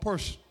the wrong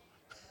person.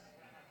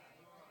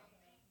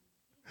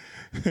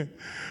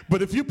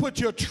 But if you put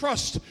your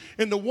trust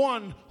in the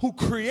one who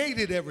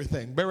created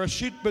everything,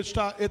 Bereshit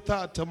b'shta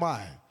etah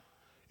tamai.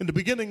 In the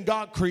beginning,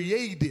 God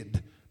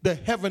created the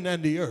heaven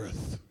and the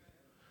earth.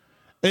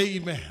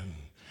 Amen.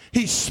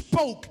 He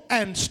spoke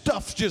and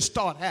stuff just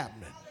started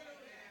happening.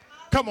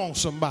 Come on,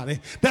 somebody.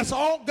 That's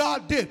all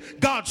God did.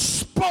 God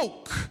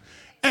spoke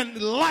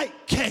and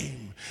light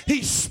came.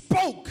 He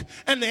spoke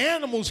and the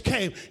animals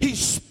came. He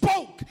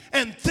spoke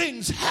and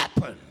things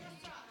happened.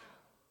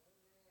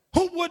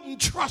 Who wouldn't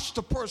trust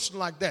a person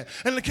like that?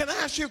 And can I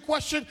ask you a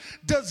question?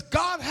 Does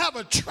God have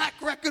a track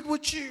record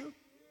with you?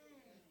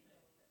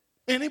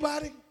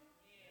 Anybody?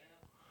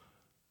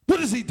 What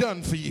has he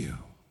done for you?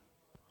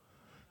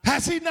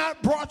 Has he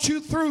not brought you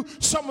through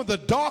some of the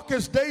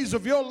darkest days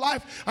of your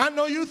life? I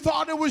know you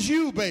thought it was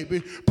you,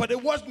 baby, but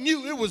it wasn't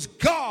you. It was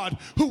God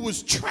who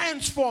was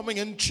transforming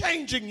and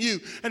changing you.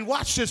 And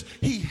watch this.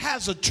 He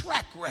has a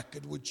track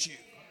record with you.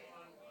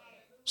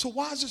 So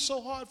why is it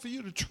so hard for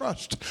you to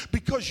trust?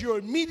 Because your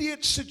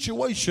immediate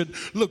situation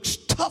looks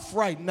tough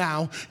right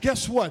now.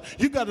 Guess what?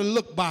 You got to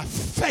look by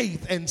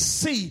faith and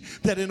see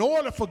that in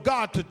order for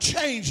God to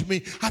change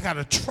me, I got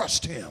to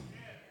trust him.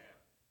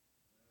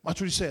 Watch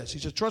what he says. He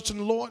says, trust in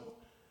the Lord.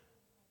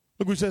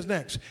 Look what he says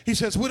next. He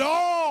says, with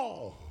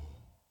all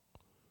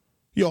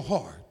your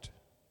heart.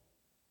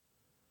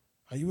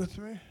 Are you with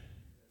me?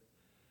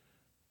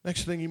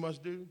 Next thing you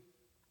must do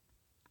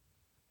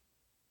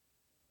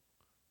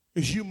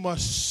is you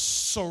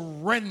must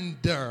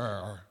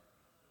surrender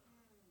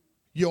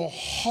your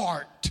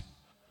heart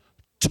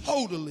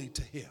totally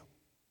to him.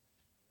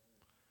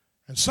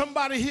 And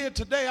somebody here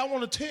today, I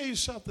want to tell you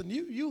something.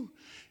 You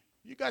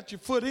got your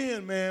foot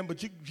in, man,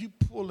 but you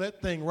pull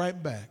that thing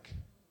right back.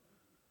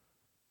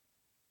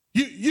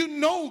 You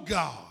know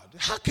God.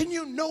 How can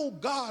you know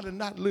God and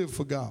not live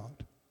for God?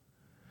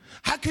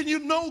 How can you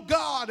know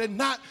God and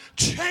not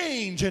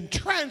change and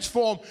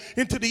transform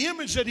into the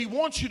image that he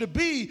wants you to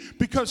be?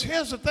 Because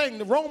here's the thing,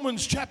 the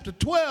Romans chapter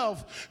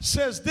 12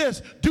 says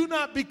this, do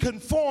not be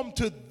conformed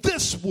to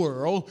this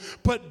world,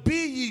 but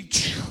be ye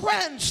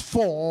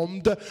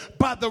transformed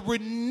by the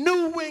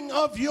renewing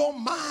of your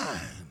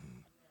mind.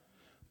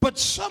 But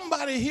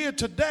somebody here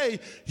today,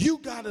 you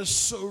got to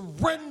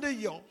surrender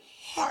your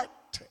heart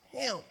to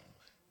him.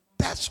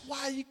 That's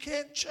why you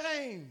can't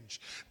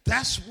change.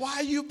 That's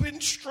why you've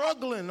been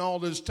struggling all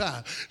this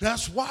time.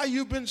 That's why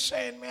you've been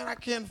saying, man, I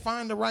can't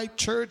find the right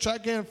church. I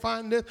can't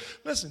find this.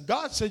 Listen,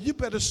 God said, you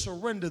better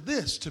surrender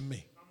this to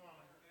me.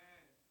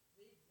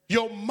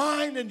 Your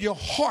mind and your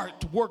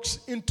heart works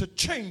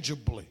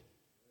interchangeably.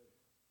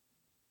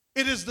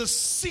 It is the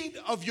seat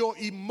of your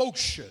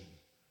emotion.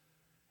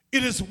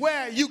 It is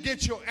where you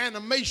get your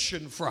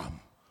animation from.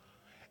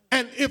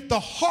 And if the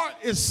heart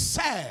is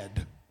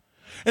sad,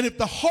 and if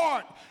the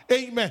heart,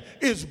 amen,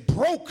 is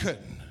broken,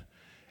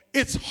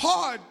 it's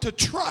hard to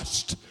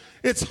trust.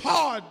 It's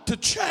hard to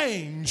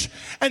change.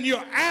 And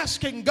you're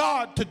asking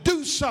God to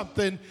do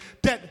something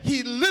that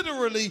he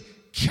literally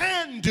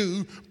can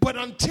do, but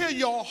until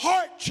your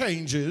heart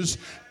changes,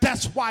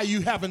 that's why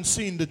you haven't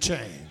seen the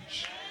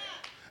change.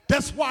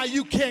 That's why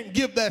you can't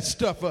give that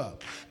stuff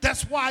up.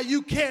 That's why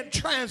you can't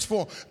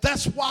transform.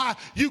 That's why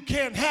you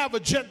can't have a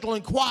gentle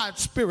and quiet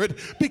spirit,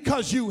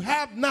 because you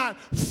have not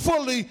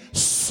fully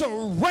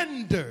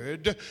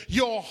surrendered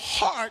your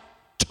heart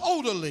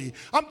totally.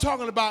 I'm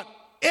talking about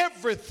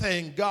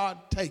everything. God,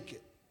 take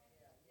it.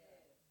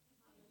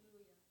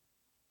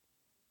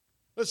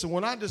 Listen,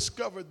 when I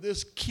discovered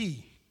this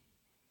key,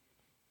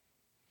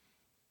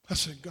 I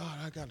said, God,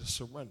 I got to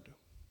surrender.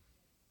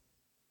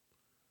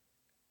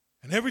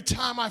 And every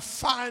time I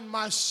find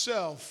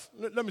myself,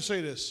 let me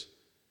say this,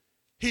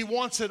 he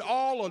wants it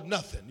all or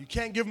nothing. You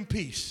can't give him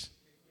peace.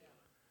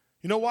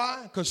 You know why?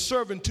 Because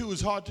serving two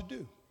is hard to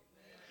do.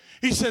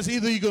 He says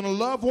either you're going to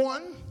love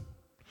one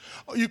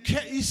or you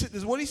can't. He said, this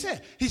is what he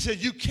said. He said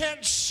you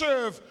can't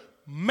serve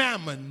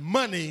mammon,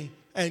 money,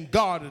 and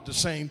God at the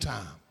same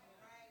time.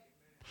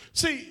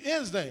 See,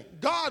 here's the thing.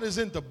 God is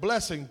into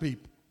blessing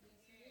people.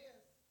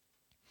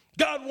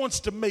 God wants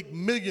to make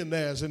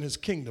millionaires in his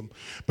kingdom.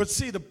 But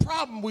see, the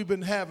problem we've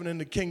been having in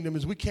the kingdom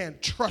is we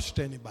can't trust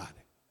anybody.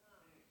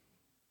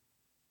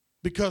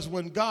 Because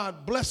when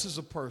God blesses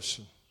a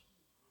person,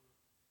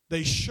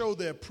 they show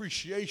their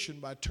appreciation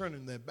by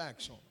turning their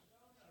backs on him.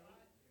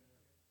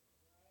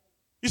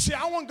 You see,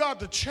 I want God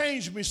to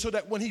change me so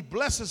that when he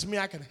blesses me,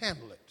 I can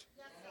handle it.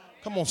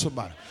 Come on,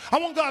 somebody. I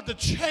want God to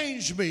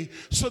change me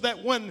so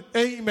that when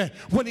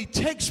he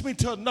takes me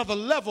to another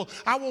level,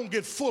 I won't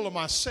get full of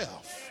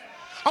myself.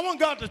 I want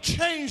God to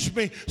change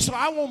me so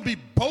I won't be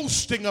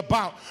boasting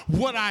about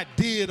what I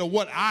did or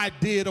what I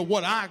did or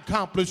what I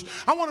accomplished.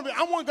 I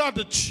want God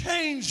to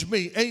change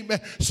me,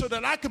 amen, so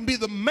that I can be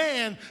the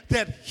man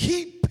that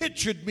he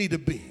pictured me to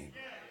be.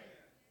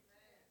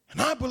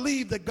 And I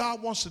believe that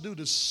God wants to do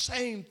the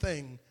same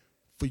thing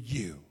for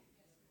you.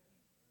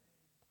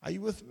 Are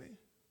you with me?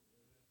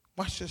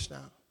 Watch this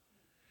now.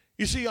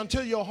 You see,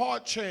 until your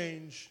heart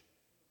changes,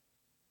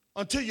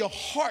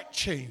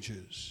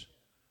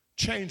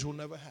 change will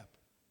never happen.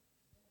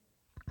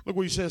 Look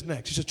what he says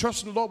next. He says,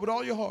 trust in the Lord with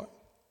all your heart.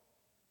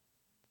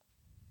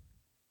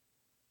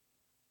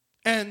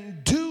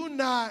 And do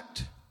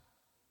not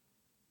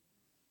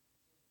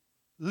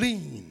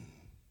lean.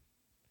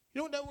 You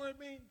know what that word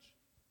means?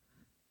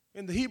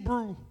 In the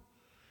Hebrew,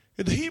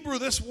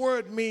 this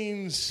word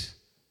means,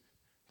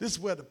 this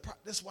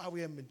is why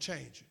we haven't been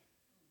changing.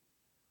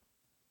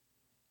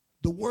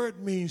 The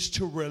word means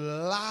to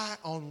rely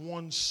on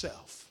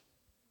oneself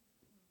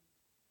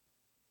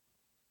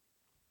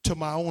to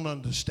my own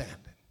understanding.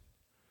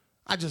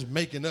 I just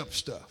making up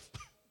stuff.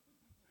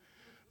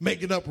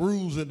 Making up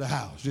rules in the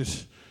house.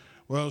 Just,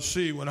 well,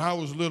 see, when I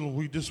was little,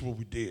 this is what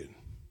we did.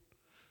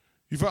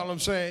 You follow what I'm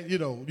saying? You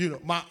know,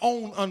 my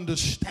own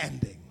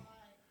understanding.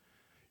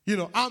 You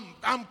know,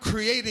 I'm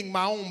creating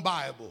my own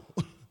Bible.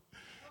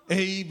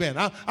 Amen.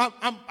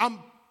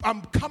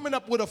 I'm coming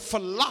up with a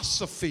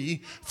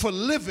philosophy for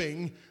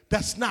living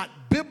that's not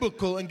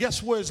biblical, and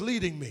guess where it's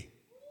leading me?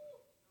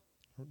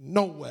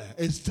 Nowhere.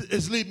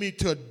 It's leading me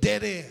to a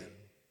dead end.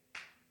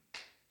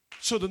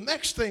 So the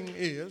next thing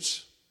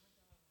is,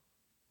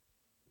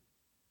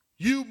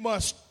 you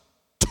must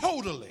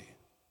totally.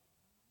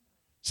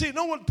 See, you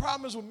know what the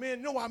problem is with men?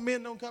 You know why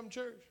men don't come to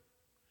church?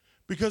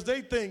 Because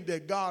they think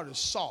that God is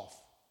soft.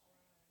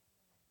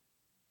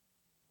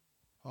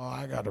 Oh,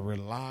 I got to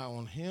rely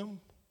on him.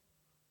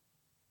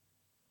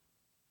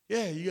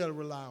 Yeah, you got to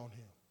rely on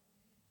him.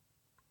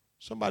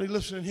 Somebody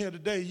listening here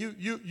today,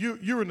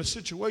 you're in a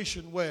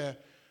situation where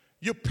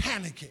you're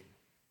panicking.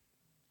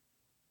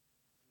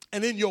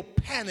 And in your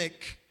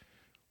panic,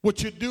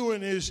 what you're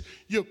doing is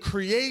you're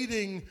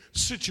creating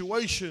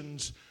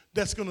situations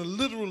that's going to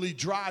literally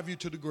drive you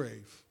to the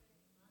grave.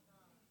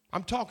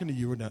 I'm talking to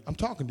you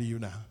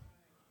now.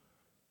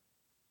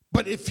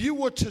 But if you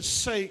were to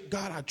say,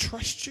 God, I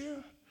trust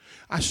you,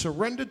 I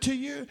surrender to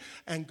you,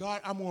 and God,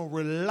 I'm going to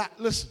rely.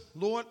 Listen,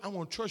 Lord, I'm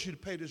going to trust you to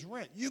pay this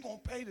rent. You're going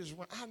to pay this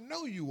rent. I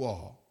know you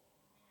are.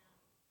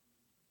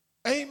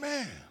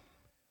 Amen.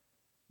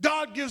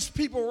 God gives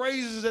people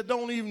raises that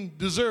don't even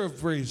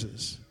deserve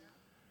raises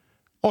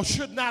or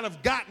should not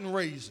have gotten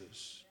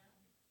raises.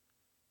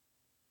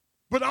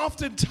 But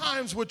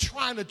oftentimes we're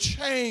trying to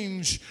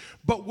change,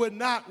 but we're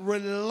not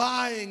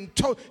relying.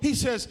 He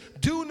says,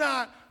 do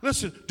not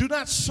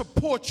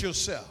support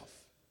yourself.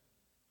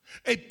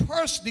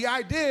 The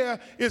idea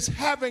is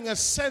having a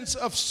sense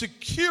of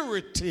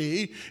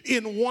security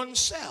in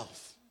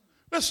oneself.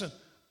 Listen,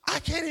 I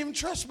can't even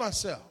trust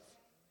myself.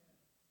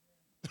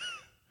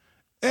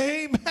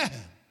 Amen.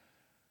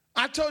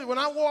 I tell you, when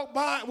I walk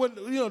by,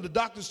 the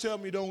doctors tell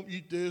me don't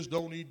eat this,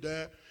 don't eat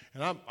that,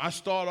 and I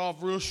start off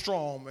real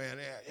strong, man.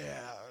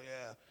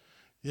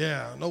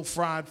 Yeah. No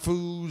fried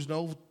foods,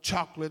 no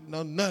chocolate,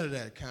 none of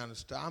that kind of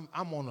stuff.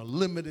 I'm on a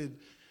limited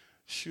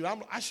shoot.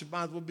 I should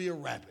might as well be a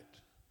rabbit.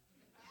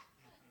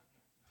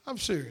 I'm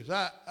serious.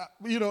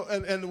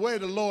 And the way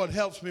the Lord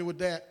helps me with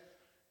that,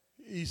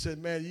 he said,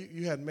 man,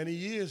 you had many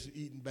years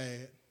eating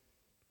bad,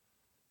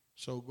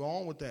 so go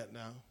on with that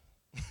now.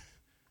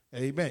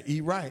 Amen.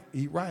 Eat right.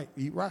 All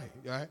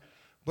right?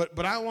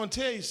 But I want to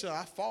tell you something.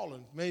 I've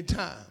fallen many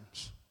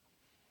times.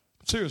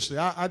 Seriously,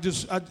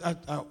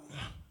 the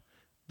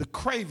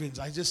cravings,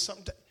 you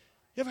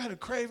ever had a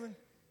craving?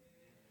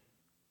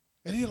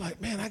 And you're like,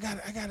 man, I got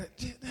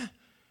it.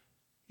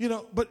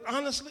 But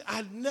honestly,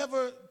 I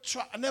never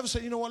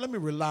said, you know what, let me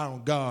rely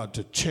on God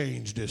to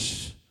change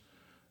this.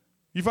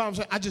 You follow what I'm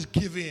saying? I just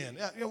give in.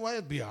 You know what,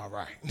 it'll be all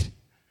right.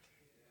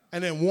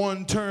 And then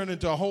one turned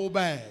into a whole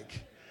bag.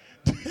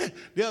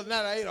 The other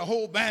night I ate a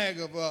whole bag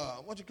of,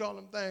 what you call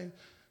them things?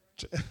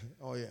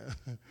 Oh, yeah.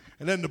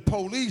 And then the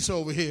police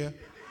over here.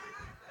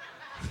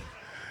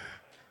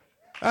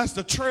 That's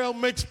the trail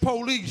mix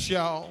police,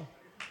 y'all.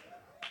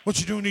 What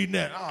you doing eating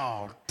that?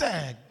 Oh,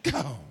 dang,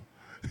 go.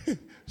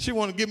 She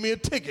want to give me a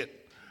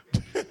ticket.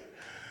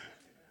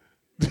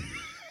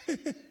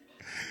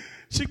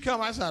 She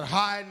come, I started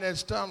hiding that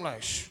stuff. I'm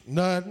like, shh,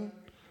 nothing.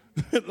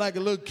 Like a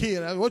little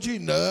kid. I said, what you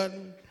eating?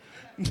 Nothing.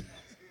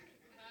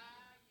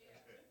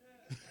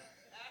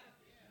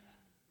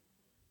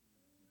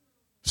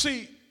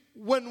 See,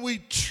 when we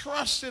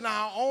trust in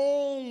our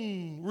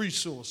own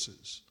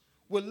resources,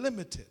 we're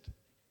limited.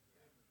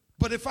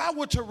 But if I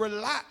were to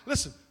rely,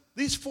 listen,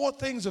 these 4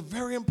 things are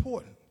very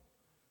important.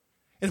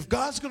 And if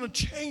God's going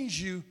to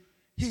change you,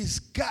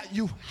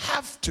 you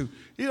have to.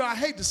 I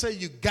hate to say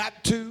you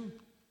got to,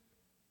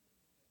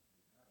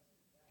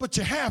 but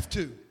you have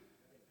to.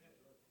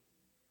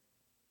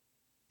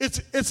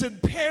 It's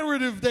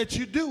imperative that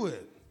you do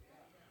it.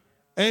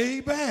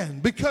 Amen.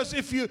 Because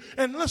if you,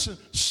 and listen,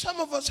 some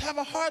of us have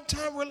a hard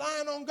time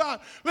relying on God.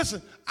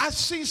 Listen, I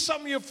see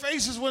some of your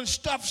faces when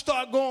stuff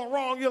start going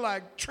wrong. You're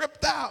like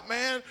tripped out,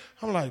 man.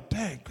 I'm like,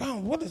 dang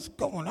God, what is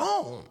going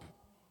on?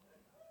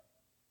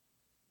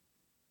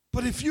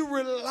 But if you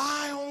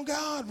rely on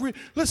God,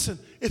 listen,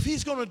 if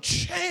he's going to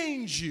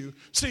change you,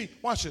 see,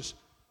 watch this.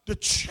 The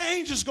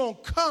change is going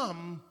to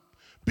come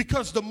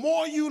because the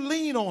more you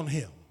lean on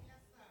him,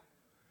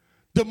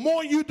 the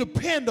more you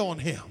depend on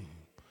him,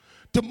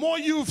 the more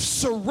you've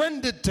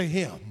surrendered to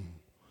him,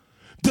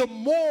 the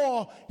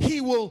more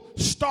he will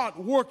start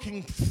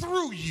working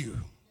through you.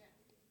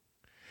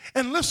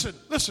 And listen,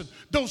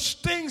 those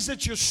things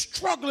that you're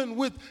struggling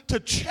with to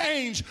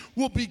change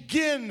will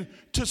begin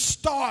to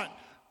start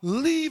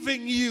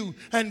leaving you,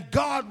 and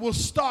God will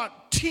start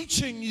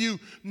teaching you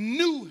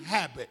new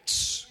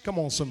habits. Come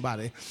on,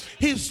 somebody.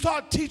 He'll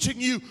start teaching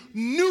you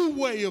new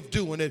way of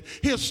doing it.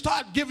 He'll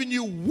start giving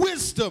you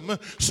wisdom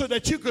so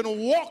that you can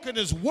walk in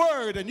his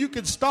word and you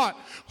can start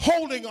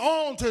holding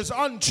on to his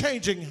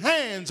unchanging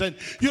hands, and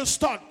you'll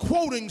start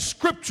quoting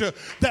scripture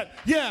that,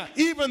 yeah,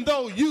 even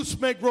though youth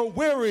may grow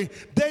weary,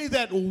 they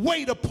that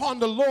wait upon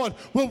the Lord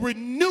will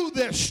renew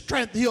their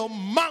strength. He'll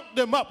mount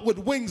them up with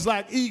wings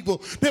like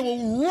eagle. They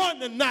will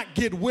run and not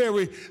get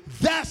weary.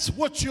 That's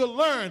what you'll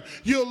learn.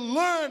 You'll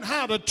learn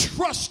how to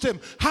trust him,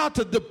 how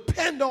to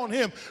depend on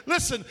him.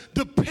 Listen,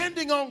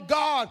 depending on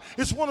God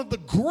is one of the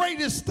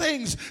greatest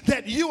things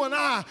that you and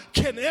I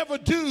can ever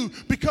do,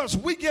 because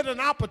we get an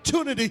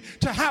opportunity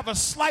to have a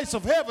slice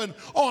of heaven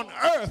on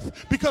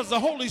earth because the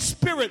Holy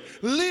Spirit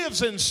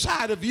lives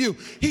inside of you.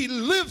 He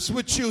lives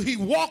with you. He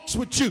walks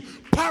with you.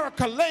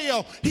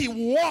 Parakaleo, he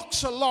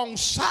walks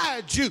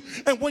alongside you.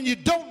 And when you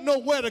don't know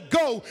where to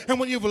go and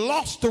when you've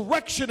lost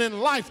direction in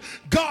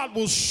life, God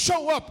will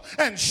show up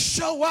and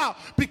show out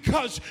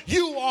because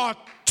you are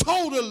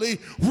totally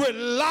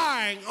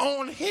relying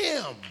on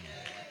him.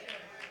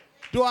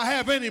 Do I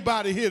have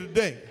anybody here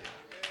today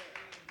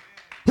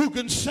who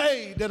can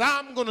say that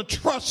I'm going to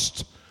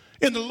trust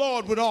in the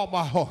Lord with all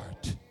my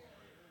heart?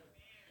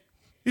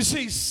 You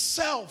see,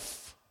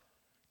 self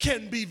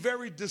can be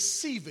very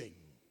deceiving.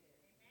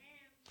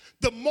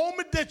 The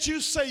moment that you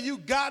say you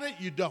got it,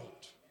 you don't.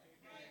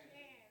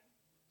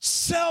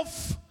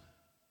 Self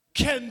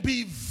can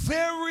be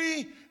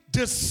very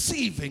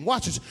deceiving.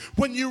 Watch this.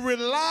 When you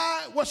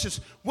rely, watch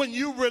this. When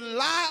you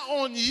rely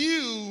on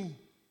you,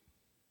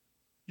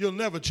 you'll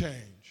never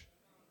change.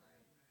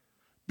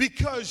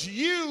 Because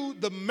you,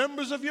 the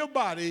members of your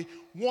body,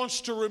 wants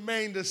to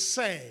remain the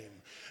same.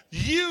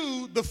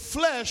 You, the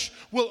flesh,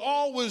 will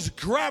always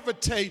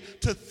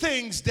gravitate to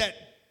things that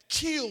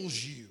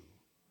kills you.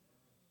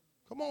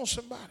 Come on,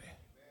 somebody.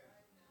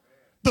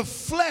 The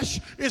flesh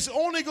is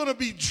only going to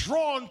be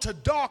drawn to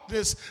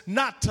darkness,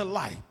 not to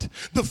light.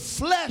 The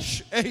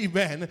flesh,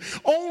 amen,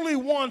 only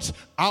wants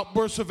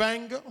outbursts of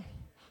anger,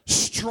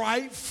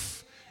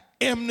 strife,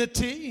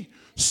 enmity,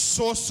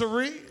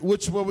 sorcery,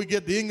 which is where we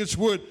get the English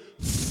word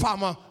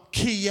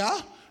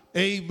pharmakia,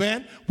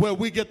 amen, where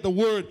we get the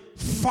word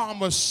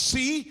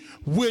pharmacy,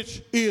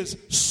 which is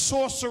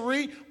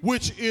sorcery,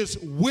 which is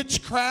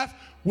witchcraft,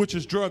 which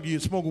is drug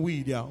use, smoking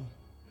weed, y'all.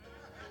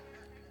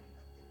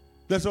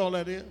 That's all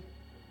that is.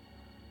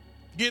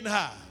 Getting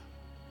high.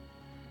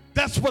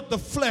 That's what the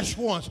flesh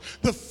wants.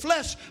 The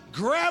flesh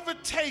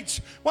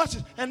gravitates, watch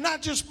this, and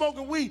not just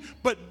smoking weed,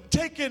 but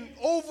taking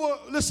over,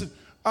 listen,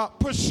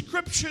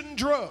 prescription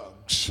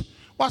drugs.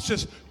 Watch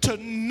this. To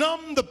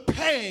numb the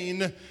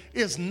pain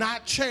is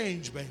not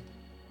change, baby.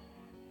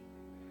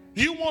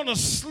 You want to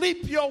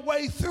sleep your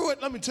way through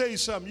it? Let me tell you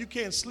something. You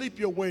can't sleep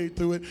your way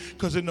through it,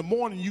 because in the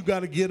morning you got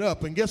to get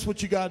up. And guess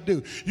what you got to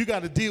do? You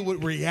got to deal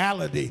with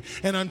reality.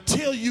 And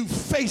until you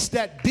face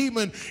that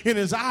demon in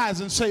his eyes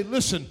and say,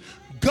 listen,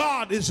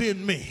 God is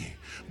in me.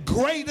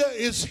 Greater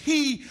is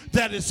he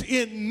that is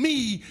in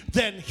me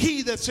than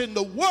he that's in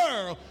the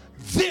world.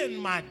 Then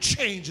my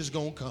change is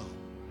going to come.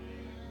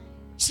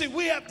 See,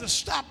 we have to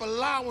stop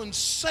allowing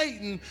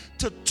Satan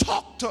to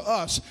talk to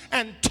us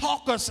and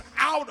talk us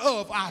out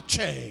of our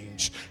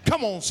change.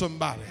 Come on,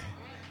 somebody.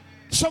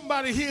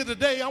 Somebody here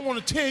today, I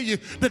want to tell you,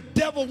 the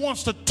devil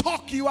wants to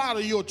talk you out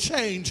of your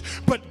change,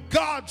 but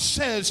God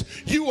says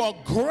you are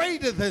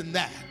greater than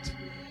that.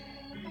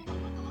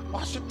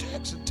 Watch the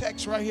text. The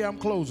text right here, I'm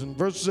closing.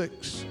 Verse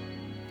 6.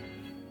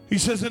 He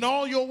says, in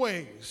all your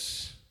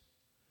ways,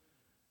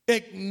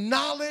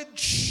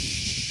 acknowledge.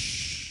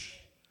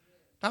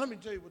 Now, let me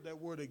tell you what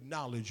that word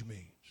acknowledge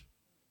means.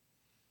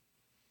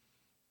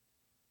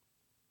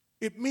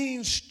 It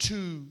means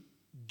to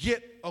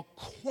get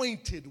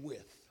acquainted with.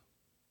 It's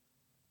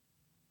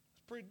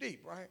pretty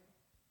deep, right?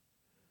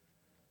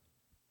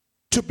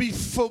 To be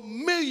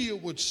familiar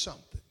with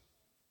something.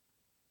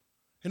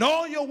 In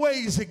all your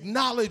ways,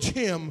 acknowledge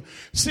him.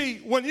 See,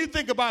 when you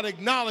think about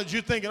acknowledge,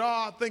 you're thinking, oh,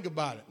 I'll think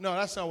about it. No,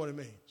 that's not what it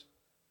means.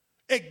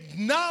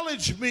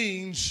 Acknowledge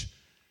means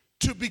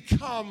to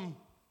become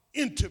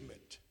intimate.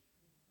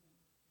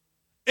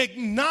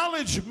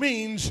 Acknowledge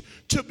means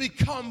to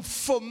become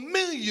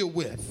familiar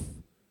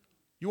with.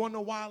 You want to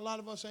know why a lot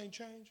of us ain't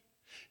changed?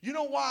 You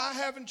know why I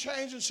haven't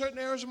changed in certain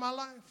areas of my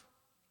life?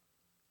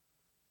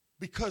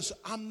 Because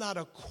I'm not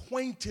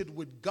acquainted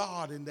with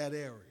God in that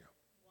area.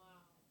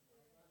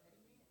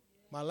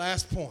 My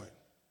last point.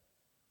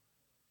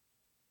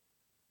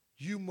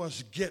 You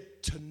must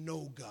get to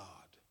know God.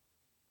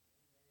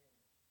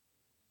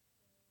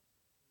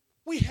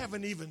 We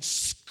haven't even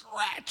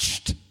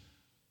scratched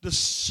the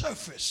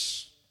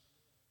surface.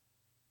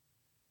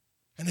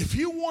 And if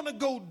you want to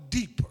go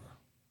deeper,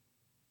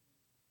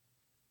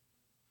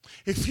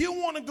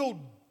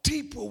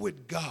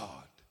 with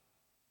God,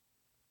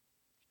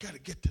 you got to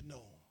get to know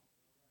him.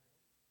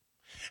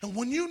 And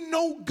when you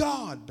know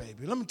God,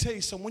 baby, let me tell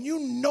you something. When you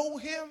know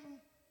him,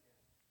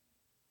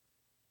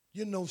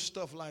 you know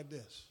stuff like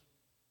this.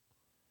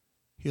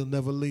 He'll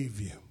never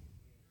leave you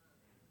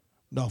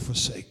nor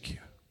forsake you.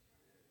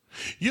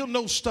 You'll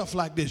know stuff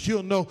like this.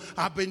 You'll know,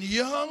 I've been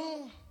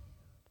young,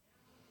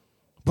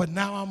 but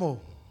now I'm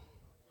old.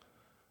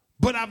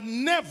 But I've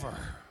never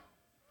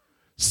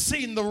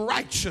seen the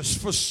righteous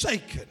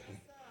forsaken,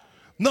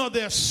 nor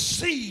their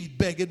seed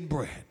begging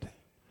bread.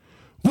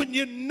 When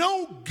you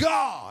know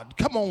God,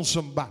 come on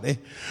somebody,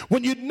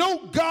 when you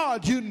know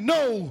God, you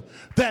know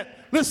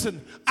that,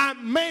 listen, I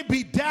may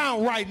be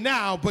down right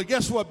now, but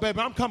guess what, baby,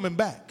 I'm coming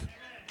back.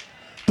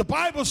 The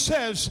Bible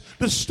says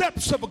the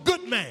steps of a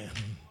good man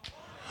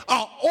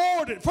are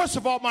ordered. First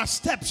of all, my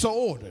steps are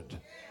ordered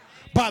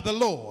by the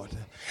Lord.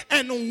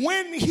 And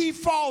when he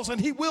falls, and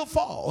he will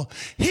fall,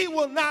 he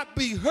will not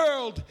be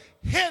hurled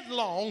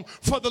headlong,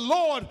 for the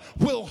Lord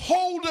will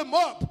hold him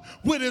up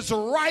with his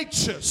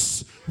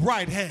righteous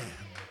right hand.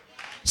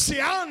 See,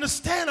 I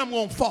understand I'm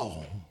going to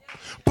fall.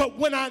 But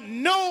when I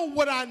know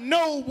what I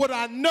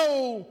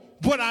know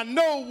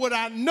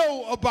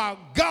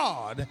about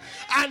God,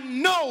 I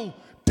know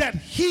that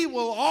he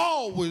will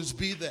always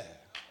be there.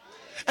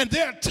 And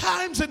there are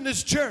times in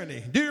this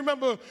journey. Do you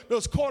remember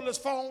those cordless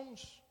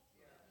phones?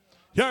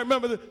 Y'all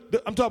remember?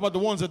 I'm talking about the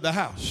ones at the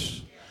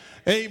house.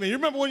 Amen. You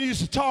remember when you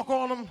used to talk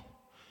on them?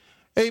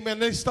 Amen.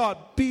 They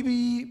start beep,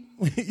 beep.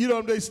 You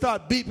know, they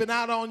start beeping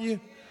out on you.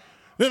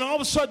 Then all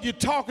of a sudden you're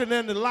talking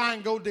and the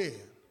line go dead.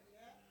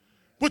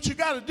 What you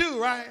got to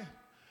do, right?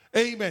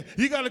 Amen.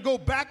 You got to go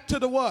back to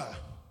the what?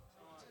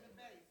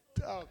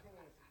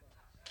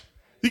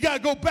 You got to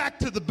go back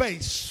to the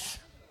base.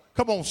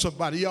 Come on,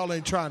 somebody. Y'all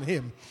ain't trying to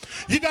hear me.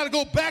 You got to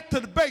go back to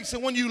the base.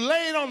 And when you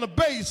lay it on the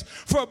base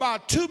for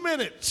about 2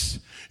 minutes,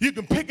 you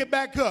can pick it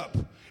back up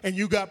and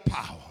you got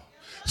power.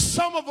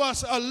 Some of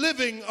us are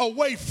living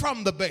away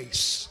from the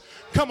base.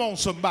 Come on,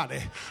 somebody.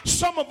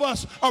 Some of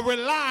us are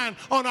relying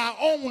on our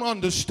own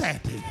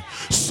understanding.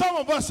 Some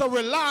of us are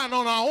relying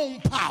on our own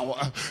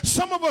power.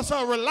 Some of us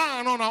are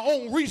relying on our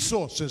own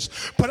resources.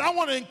 But I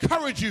want to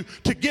encourage you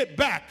to get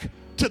back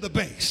to the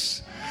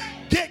base.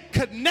 Get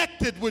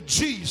connected with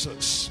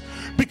Jesus,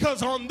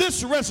 because on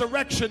this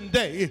resurrection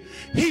day,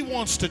 he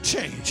wants to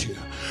change you.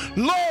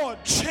 Lord,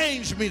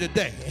 change me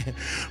today.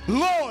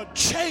 Lord,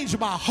 change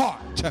my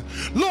heart.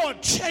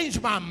 Lord,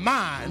 change my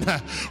mind.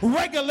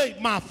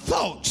 Regulate my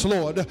thoughts,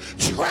 Lord.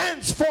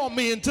 Transform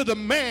me into the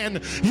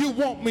man you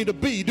want me to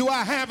be. Do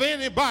I have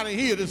anybody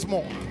here this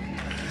morning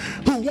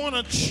who want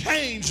to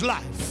change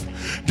life?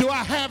 Do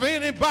I have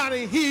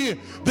anybody here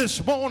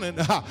this morning?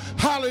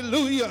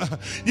 Hallelujah.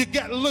 You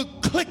got a little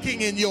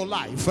clicking in your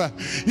life.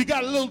 You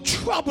got a little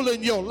trouble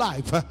in your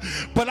life.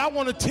 But I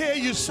want to tell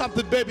you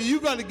something, baby.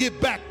 You got to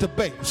get back to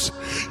base.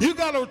 You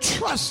got to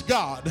trust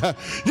God.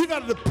 You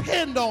got to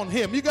depend on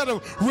him. You got to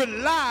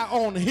rely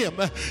on him.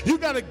 You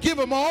got to give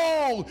him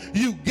all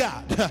you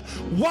got.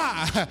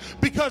 Why?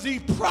 Because he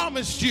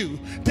promised you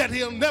that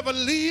he'll never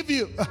leave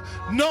you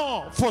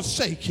nor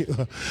forsake you.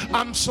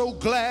 I'm so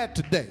glad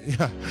today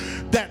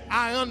that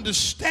I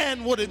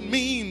understand what it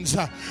means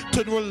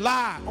to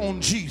rely on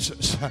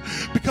Jesus.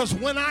 Because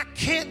when I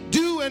can't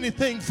do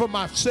anything for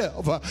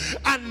myself,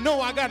 I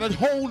know I got to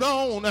hold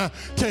on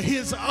to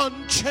his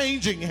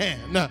unchanging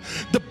hand.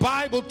 The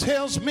Bible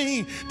tells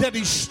me that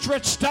he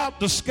stretched out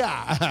the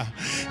sky.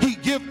 He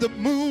give the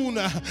moon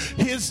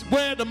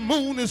where the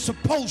moon is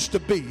supposed to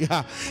be.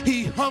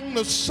 He hung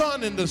the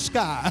sun in the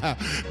sky.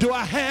 Do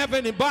I have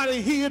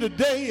anybody here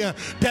today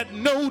that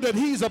know that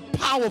he's a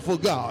powerful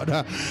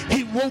God?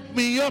 He woke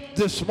me up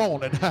this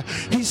morning.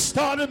 He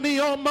started me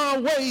on my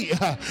way.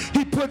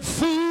 He put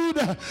food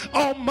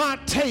on my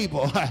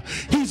table.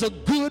 He's a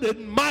good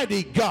and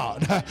mighty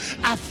God.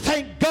 I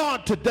thank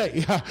God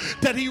today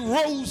that he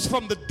rose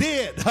from the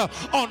dead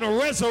on a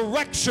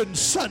resurrection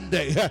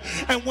Sunday.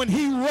 And when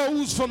he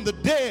rose from the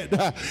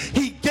dead,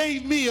 he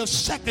gave me a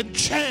second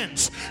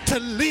chance to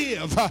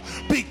live.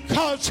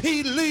 Because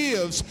he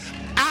lives,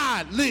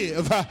 I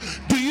live.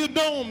 Do you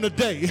know him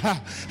today?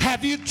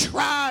 Have you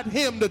tried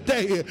him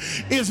today?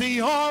 Is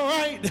he all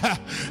right?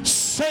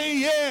 Say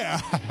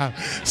yeah.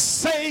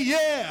 Say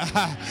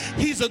yeah.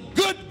 He's a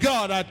good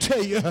God, I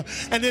tell you.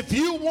 And if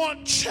you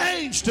want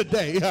change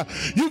today,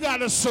 you got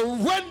to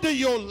surrender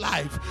your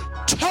life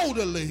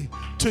totally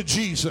to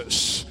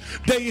Jesus.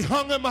 They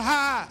hung him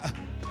high,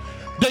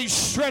 They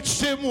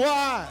stretched him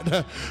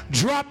wide,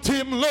 dropped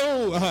him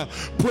low,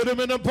 put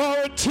him in a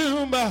borrowed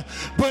tomb.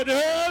 But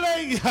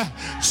early,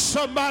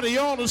 somebody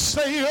ought to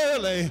say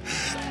early,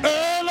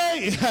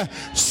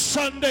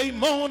 Sunday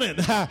morning,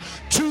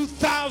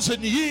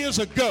 2,000 years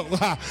ago,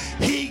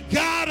 he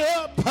got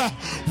up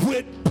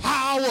with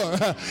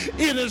power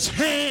in his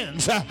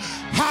hands.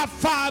 High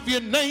five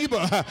your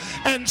neighbor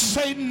and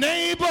say,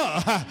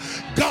 neighbor,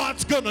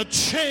 God's gonna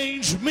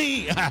change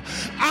me.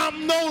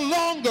 I'm no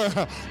longer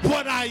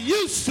what I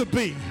used to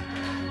be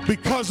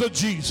because of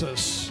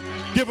Jesus.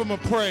 Give him a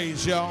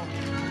praise, y'all.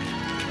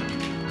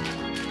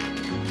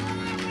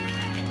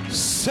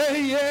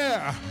 Say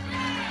yeah.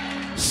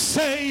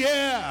 Say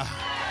yeah.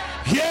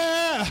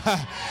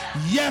 Yeah.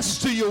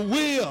 Yes to your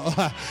will.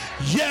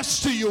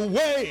 Yes to your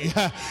way.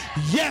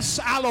 Yes,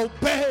 I'll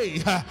obey.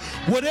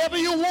 Whatever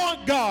you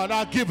want, God,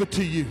 I'll give it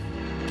to you.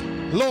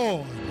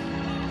 Lord,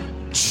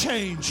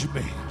 change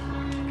me.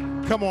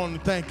 Come on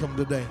and thank him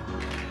today.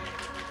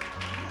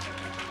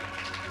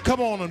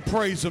 Come on and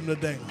praise him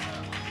today.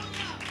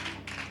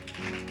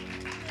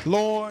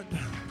 Lord,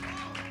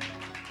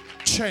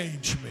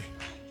 change me.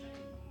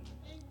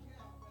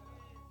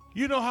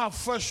 You know how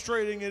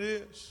frustrating it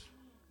is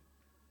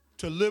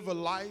to live a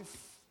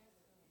life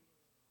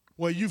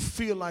where you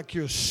feel like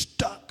you're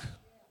stuck?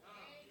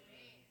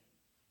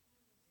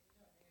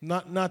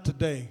 Not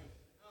today.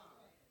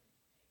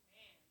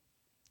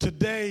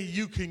 Today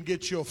you can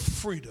get your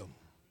freedom.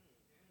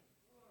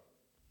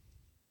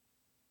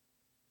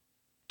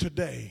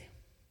 Today,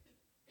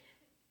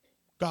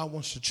 God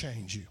wants to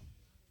change you.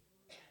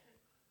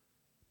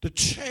 The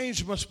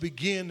change must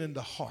begin in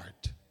the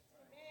heart.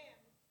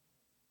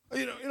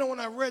 You know, when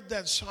I read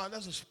that psalm,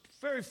 that's a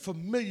very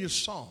familiar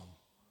psalm.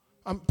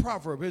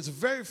 Proverb. It's a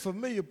very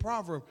familiar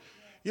proverb.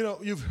 You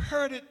know, you've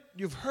heard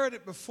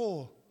it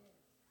before.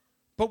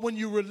 But when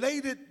you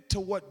relate it to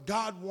what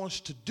God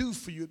wants to do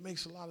for you, it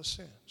makes a lot of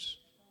sense.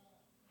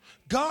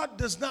 God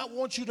does not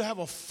want you to have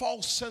a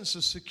false sense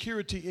of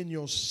security in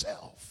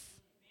yourself.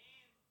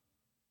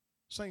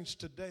 Saints,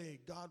 today,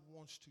 God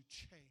wants to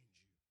change.